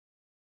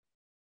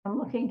 I'm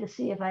looking to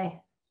see if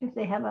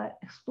they have an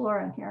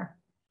Explorer in here.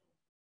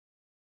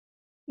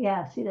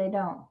 Yeah, see, they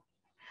don't.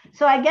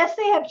 So I guess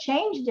they have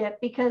changed it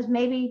because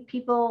maybe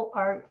people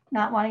are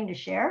not wanting to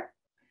share.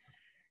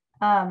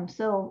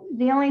 So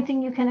the only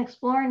thing you can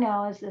explore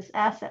now is this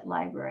asset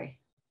library,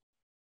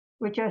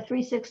 which are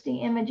 360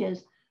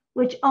 images,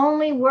 which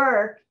only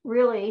work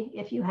really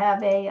if you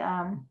have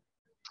a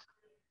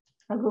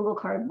Google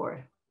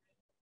Cardboard.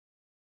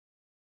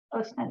 Oh,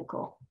 it's kind of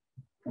cool.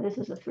 This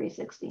is a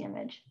 360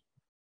 image.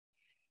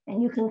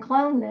 And you can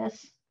clone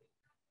this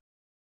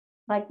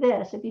like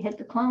this if you hit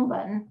the clone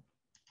button.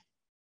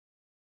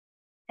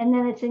 And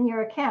then it's in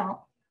your account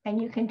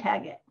and you can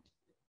tag it.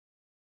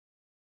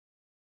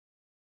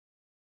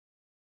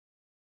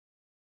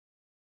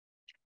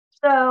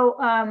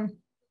 So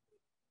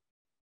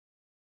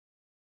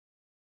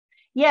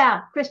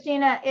yeah,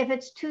 Christina, if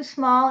it's too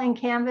small in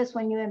Canvas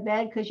when you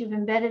embed, because you've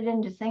embedded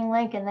into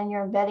Thinglink and then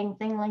you're embedding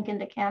Thinglink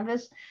into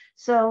Canvas,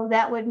 so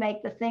that would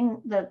make the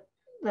thing,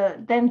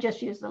 then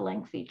just use the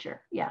link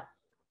feature. Yeah.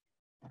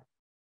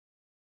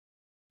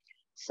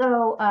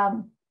 So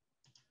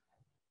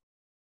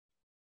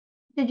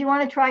did you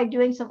want to try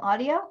doing some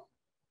audio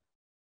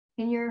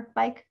in your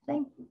bike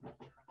thing?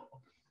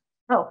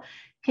 Oh,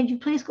 could you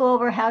please go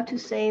over how to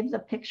save the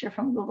picture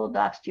from Google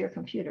Docs to your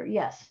computer?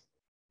 Yes.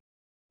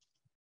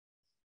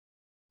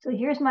 So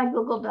here's my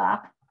Google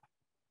Doc.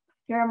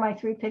 Here are my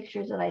 3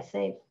 pictures that I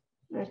saved.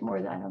 There's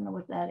more that I don't know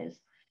what that is.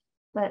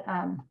 But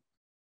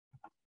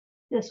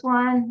this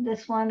one,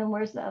 and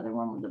where's the other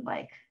one with the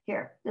bike?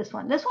 Here, this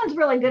one. This one's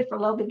really good for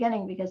low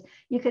beginning because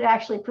you could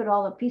actually put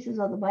all the pieces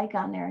of the bike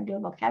on there and do a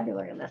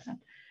vocabulary lesson.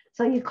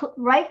 So you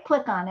right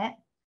click on it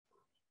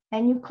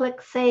and you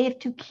click Save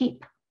to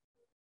Keep.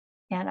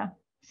 Anna,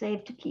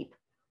 Save to Keep.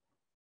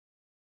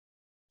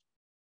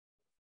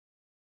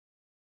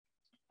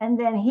 And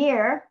then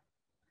here,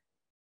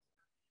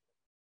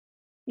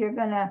 you're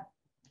going to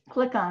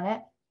click on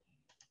it,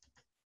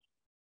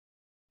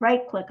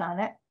 right click on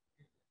it,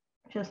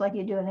 just like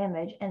you do an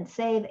image, and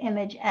save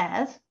image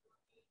as.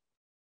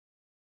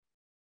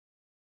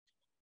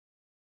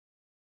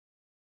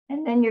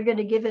 And then you're going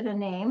to give it a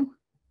name.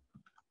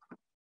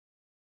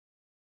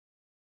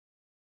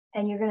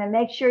 And you're going to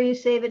make sure you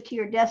save it to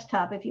your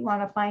desktop if you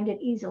want to find it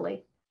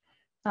easily.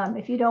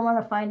 If you don't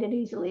want to find it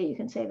easily, you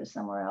can save it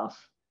somewhere else.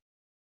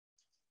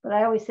 But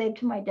I always save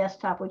to my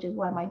desktop, which is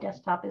why my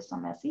desktop is so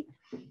messy.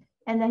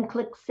 And then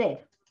click save.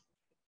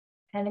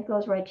 And it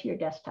goes right to your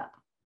desktop.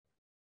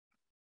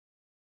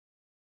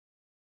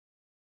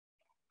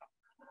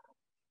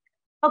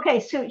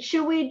 Okay, so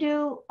should we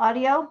do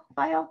audio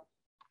file?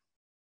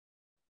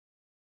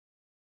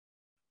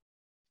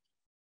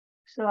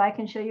 So I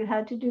can show you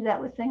how to do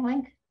that with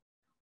Thinglink.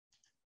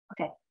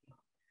 Okay,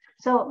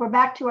 so we're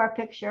back to our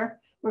picture.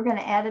 We're going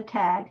to add a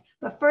tag,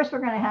 but first we're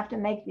going to have to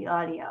make the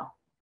audio.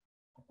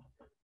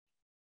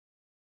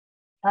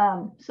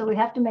 So we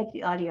have to make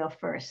the audio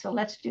first. So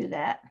let's do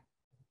that.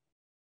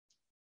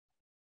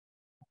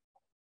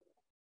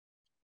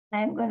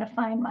 I'm going to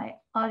find my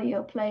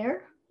audio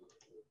player.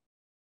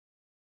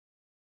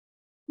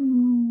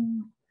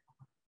 I'm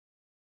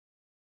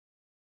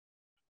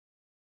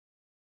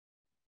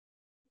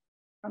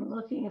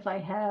looking if I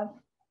have.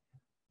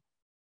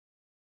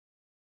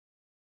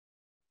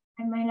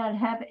 I may not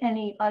have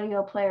any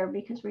audio player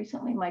because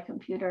recently my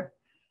computer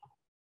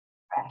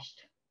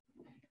crashed.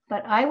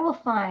 But I will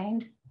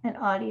find an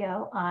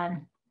audio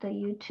on the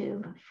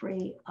YouTube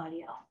free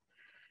audio.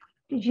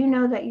 Did you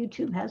know that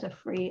YouTube has a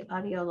free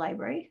audio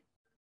library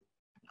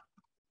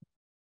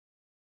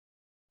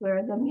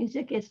where the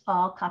music is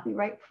all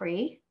copyright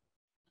free?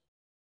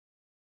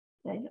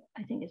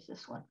 I think it's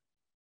this one.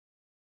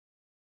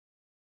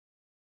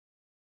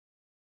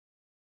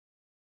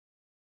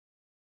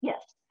 Yes.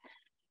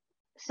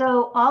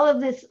 So all of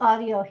this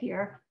audio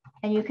here,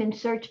 and you can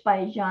search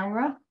by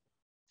genre.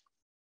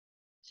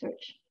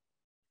 Search.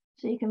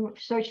 So you can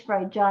search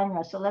by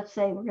genre. So let's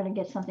say we're going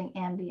to get something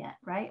ambient,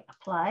 right?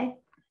 Apply.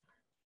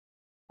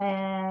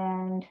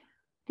 And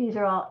these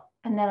are all,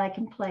 and then I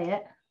can play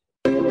it.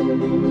 I'm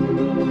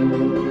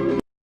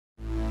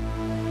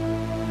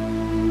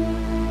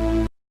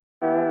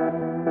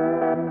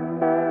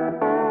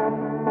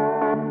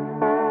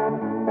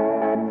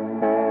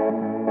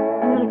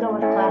going to go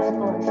with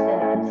classical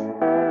instead.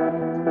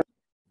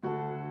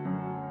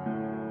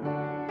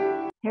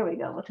 Here we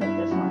go. We'll take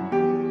this one.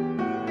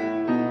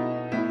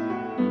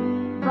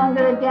 So I'm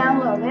going to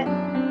download it.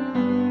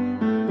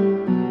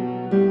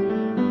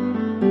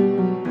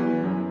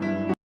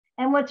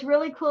 And what's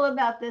really cool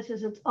about this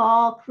is it's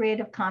all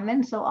Creative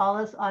Commons. So all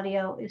this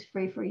audio is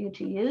free for you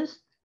to use.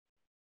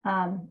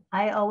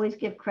 I always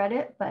give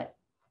credit, but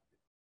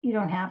you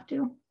don't have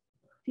to,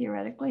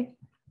 theoretically.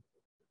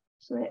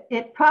 So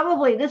it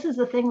probably, this is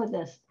the thing with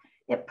this,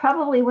 it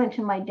probably went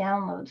to my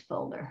downloads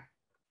folder,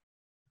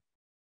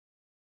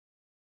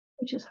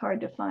 which is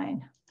hard to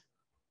find.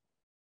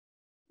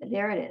 But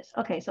there it is.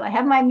 Okay, so I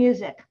have my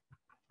music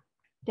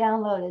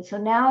downloaded. So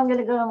now I'm going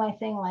to go to my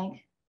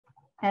Thinglink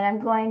and I'm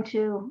going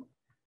to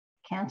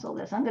cancel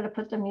this. I'm going to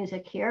put the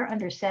music here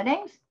under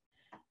settings.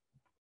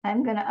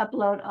 I'm going to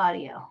upload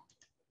audio.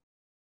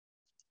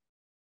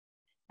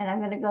 And I'm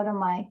going to go to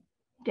my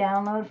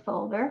download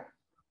folder.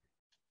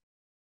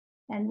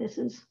 And this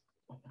is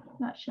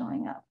not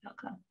showing up.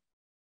 Okay.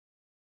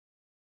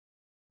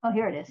 Oh,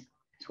 here it is.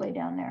 It's way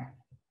down there.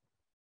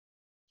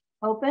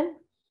 Open.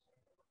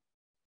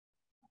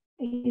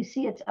 You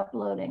see it's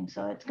uploading,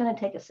 so it's going to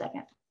take a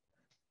second.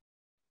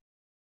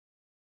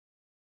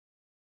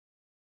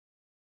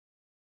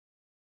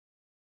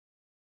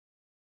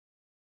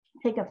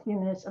 Take a few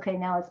minutes. Okay,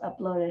 now it's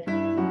uploaded.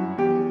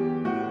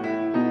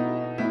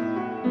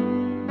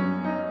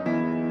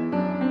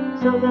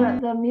 So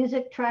the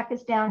music track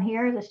is down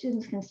here. The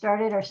students can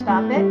start it or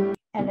stop it,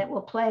 and it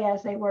will play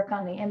as they work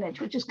on the image,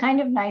 which is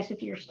kind of nice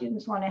if your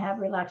students want to have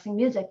relaxing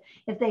music.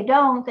 If they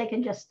don't, they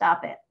can just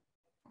stop it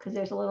because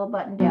there's a little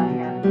button down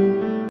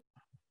here.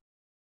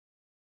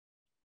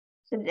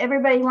 So did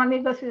everybody want me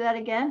to go through that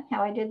again,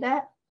 how I did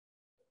that?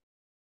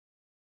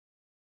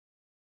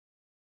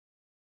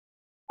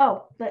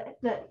 Oh,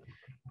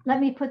 let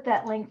me put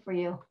that link for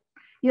you.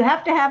 You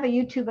have to have a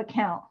YouTube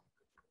account.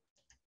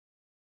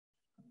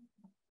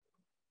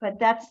 But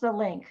that's the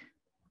link.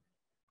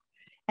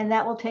 And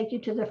that will take you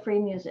to the free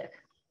music.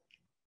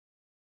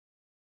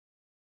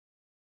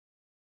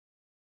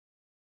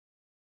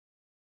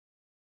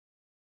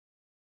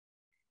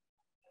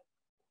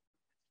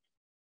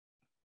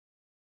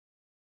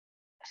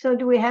 So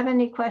do we have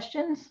any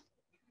questions?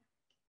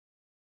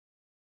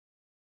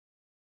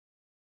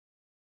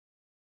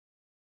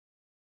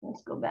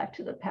 Let's go back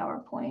to the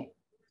PowerPoint.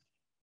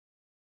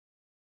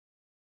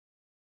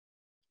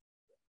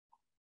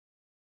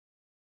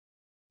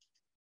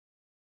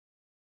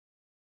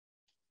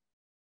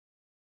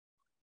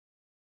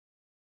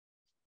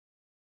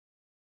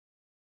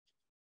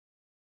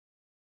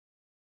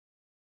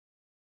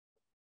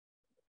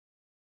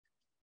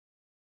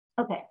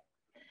 Okay.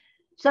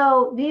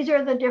 So these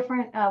are the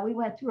different, we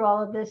went through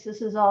all of this.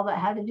 This is all about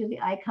how to do the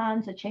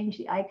icons, to change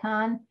the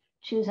icon,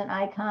 choose an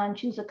icon,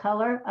 choose a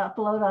color,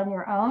 upload on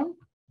your own.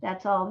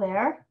 That's all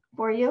there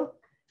for you.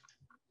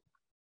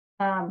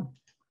 Go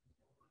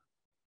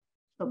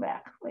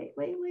back, wait.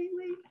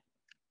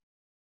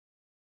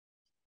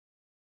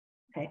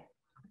 Okay.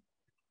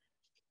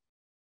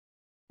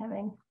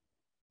 Having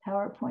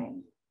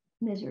PowerPoint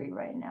misery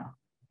right now.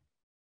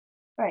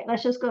 All right,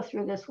 let's just go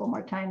through this one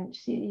more time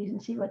so you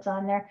can see what's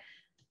on there.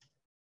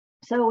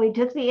 So we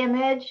took the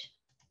image,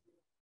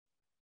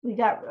 we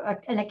got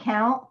an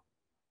account,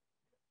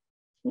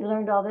 we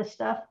learned all this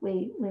stuff.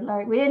 We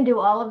didn't do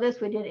all of this,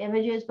 we did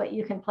images, but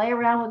you can play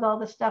around with all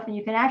this stuff and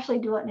you can actually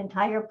do an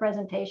entire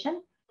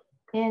presentation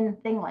in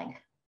Thinglink.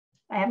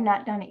 I have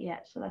not done it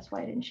yet, so that's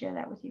why I didn't share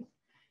that with you.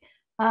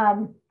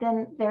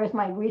 Then there's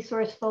my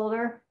resource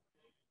folder.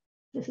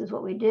 This is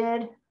what we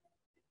did.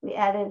 We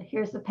added,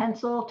 here's the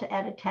pencil to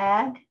add a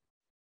tag.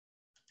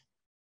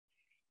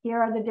 Here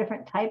are the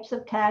different types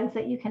of tags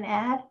that you can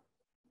add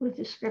with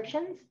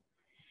descriptions.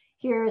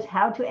 Here is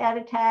how to add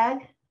a tag.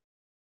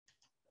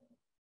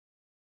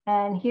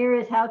 And here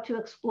is how to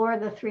explore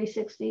the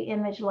 360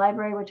 image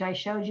library, which I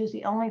showed you is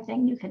the only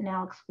thing you can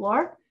now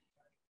explore.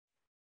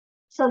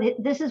 So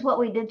this is what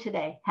we did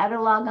today. How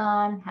to log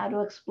on, how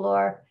to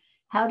explore,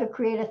 how to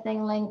create a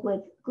Thinglink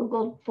with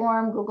Google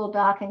Form, Google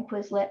Doc, and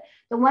Quizlet.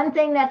 The one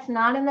thing that's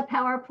not in the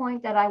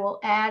PowerPoint that I will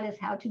add is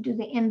how to do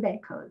the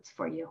embed codes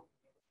for you.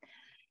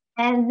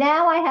 And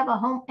now I have a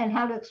home and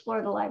how to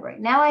explore the library.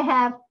 Now I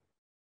have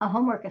a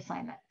homework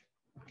assignment.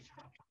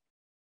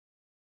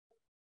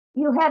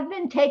 You have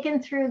been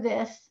taken through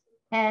this,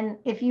 and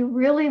if you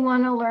really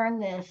want to learn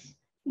this,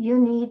 you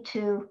need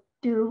to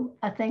do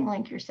a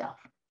Thinglink yourself.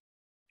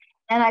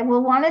 And I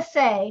will want to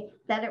say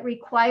that it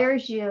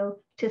requires you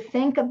to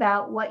think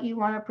about what you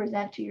want to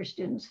present to your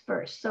students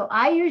first. So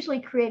I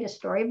usually create a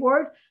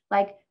storyboard,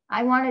 like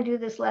I want to do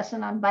this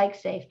lesson on bike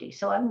safety.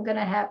 So I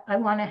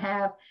want to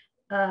have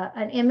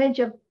an image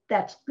of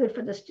that's good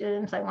for the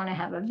students. I want to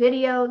have a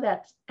video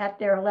that's at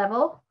their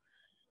level.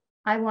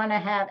 I want to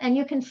have, and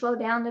you can slow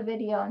down the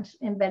video and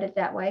embed it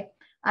that way.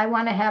 I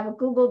want to have a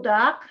Google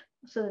Doc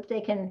so that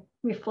they can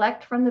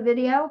reflect from the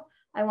video.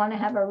 I want to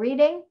have a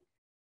reading.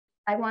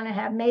 I want to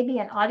have maybe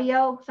an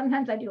audio.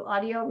 Sometimes I do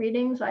audio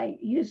readings. I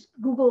use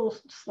Google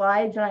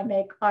Slides and I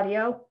make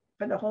audio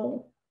for the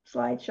whole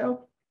slideshow.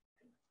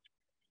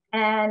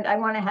 And I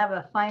want to have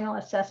a final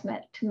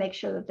assessment to make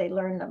sure that they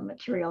learn the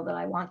material that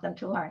I want them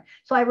to learn.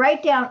 So I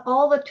write down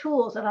all the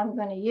tools that I'm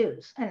going to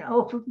use. And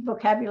for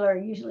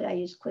vocabulary, usually I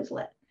use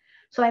Quizlet.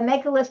 So I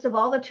make a list of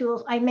all the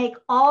tools. I make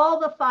all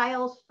the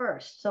files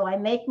first. So I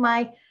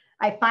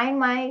find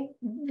my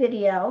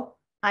video.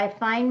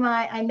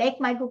 I make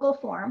my Google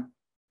form.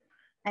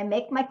 I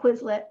make my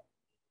Quizlet.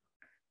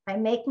 I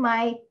make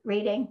my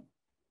reading,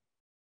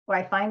 or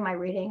I find my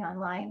reading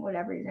online,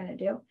 whatever you're going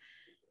to do.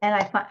 And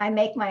I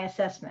make my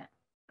assessment.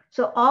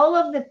 So all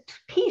of the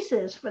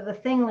pieces for the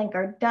Thinglink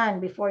are done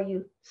before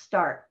you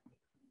start.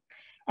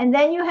 And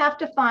then you have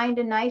to find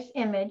a nice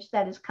image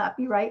that is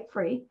copyright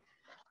free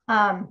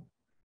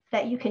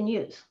that you can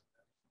use.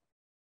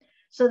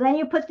 So then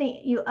you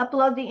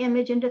upload the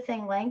image into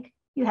Thinglink.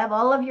 You have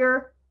all of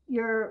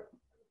your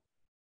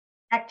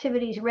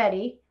activities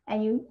ready,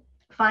 and you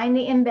find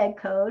the embed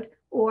code,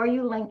 or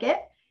you link it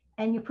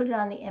and you put it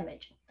on the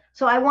image.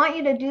 So I want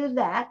you to do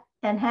that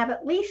and have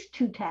at least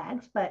 2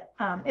 tags, but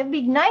it'd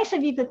be nice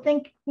if you could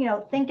think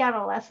out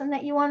a lesson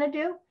that you want to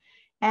do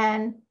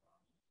and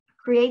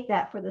create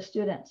that for the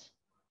students.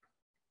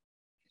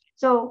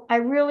 So I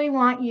really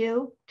want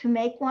you to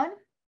make one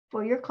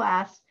for your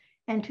class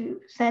and to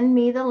send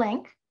me the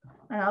link,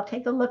 and I'll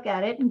take a look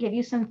at it and give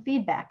you some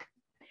feedback.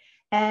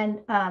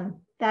 And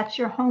that's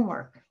your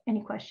homework.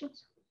 Any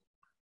questions?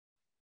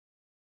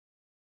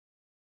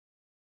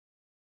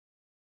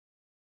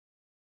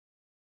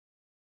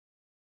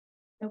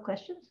 No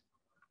questions?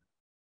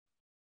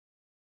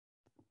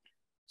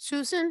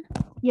 Susan,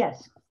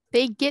 Yes.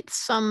 they get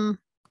some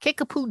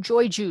Kickapoo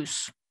Joy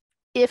Juice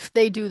if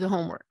they do the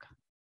homework.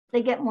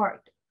 They get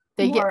more.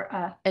 They get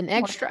an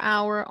extra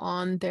hour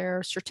on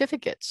their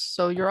certificates.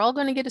 So you're all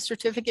going to get a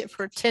certificate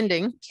for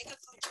attending.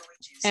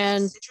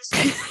 And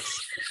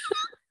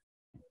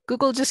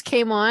Google just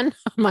came on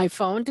my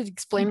phone to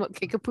explain what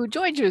Kickapoo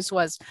Joy Juice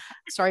was.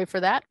 Sorry for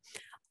that.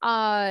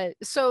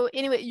 So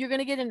anyway, you're going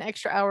to get an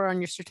extra hour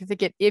on your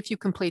certificate if you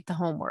complete the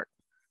homework.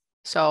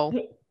 So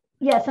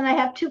yes, and I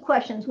have 2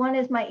 questions. One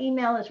is my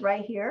email is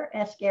right here,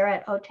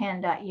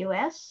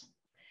 sgaer@otan.us.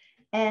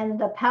 And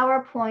the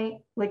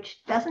PowerPoint,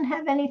 which doesn't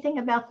have anything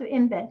about the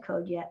embed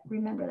code yet,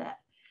 remember that.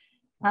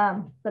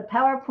 The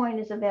PowerPoint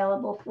is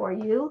available for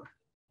you.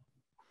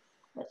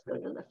 Let's go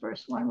to the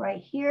first one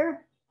right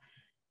here.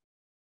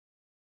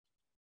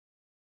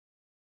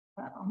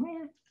 Oh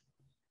man.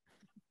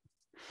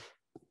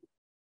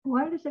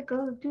 Why does it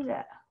go do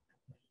that?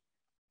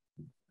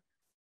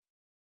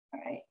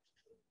 All right.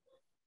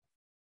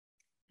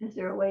 Is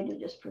there a way to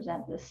just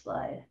present this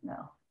slide?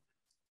 No.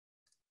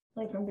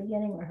 Like from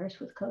beginning,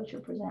 rehearse with coach or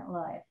present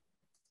live.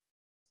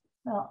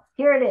 Well,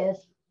 here it is.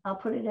 I'll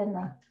put it in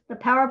the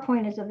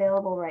PowerPoint is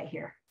available right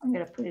here. I'm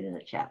going to put it in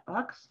the chat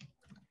box.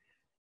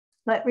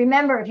 But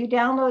remember, if you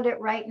download it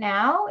right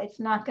now, it's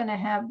not going to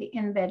have the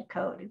embed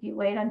code. If you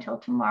wait until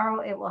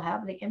tomorrow, it will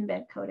have the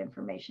embed code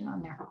information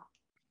on there.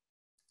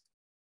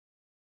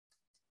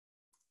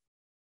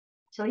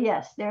 So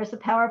yes, there's the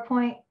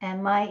PowerPoint,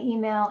 and my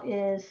email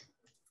is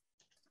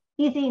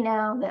easy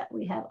now that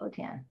we have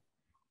OTAN.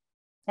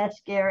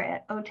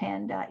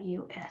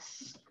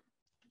 Gaer@otan.us.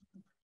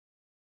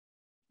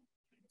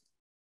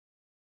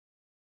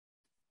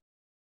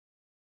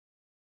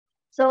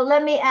 So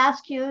let me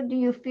ask you, do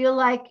you feel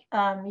like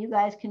you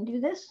guys can do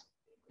this?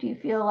 Do you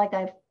feel like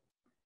I've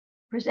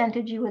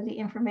presented you with the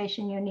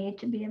information you need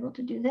to be able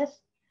to do this?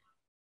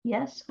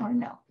 Yes or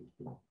no?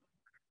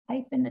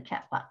 Type in the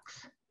chat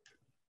box.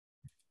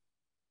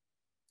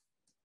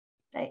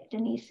 Right,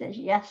 Denise says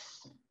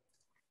yes.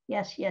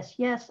 Yes, yes,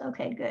 yes.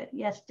 Okay, good.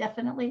 Yes,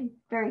 definitely.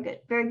 Very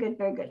good, very good,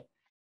 very good.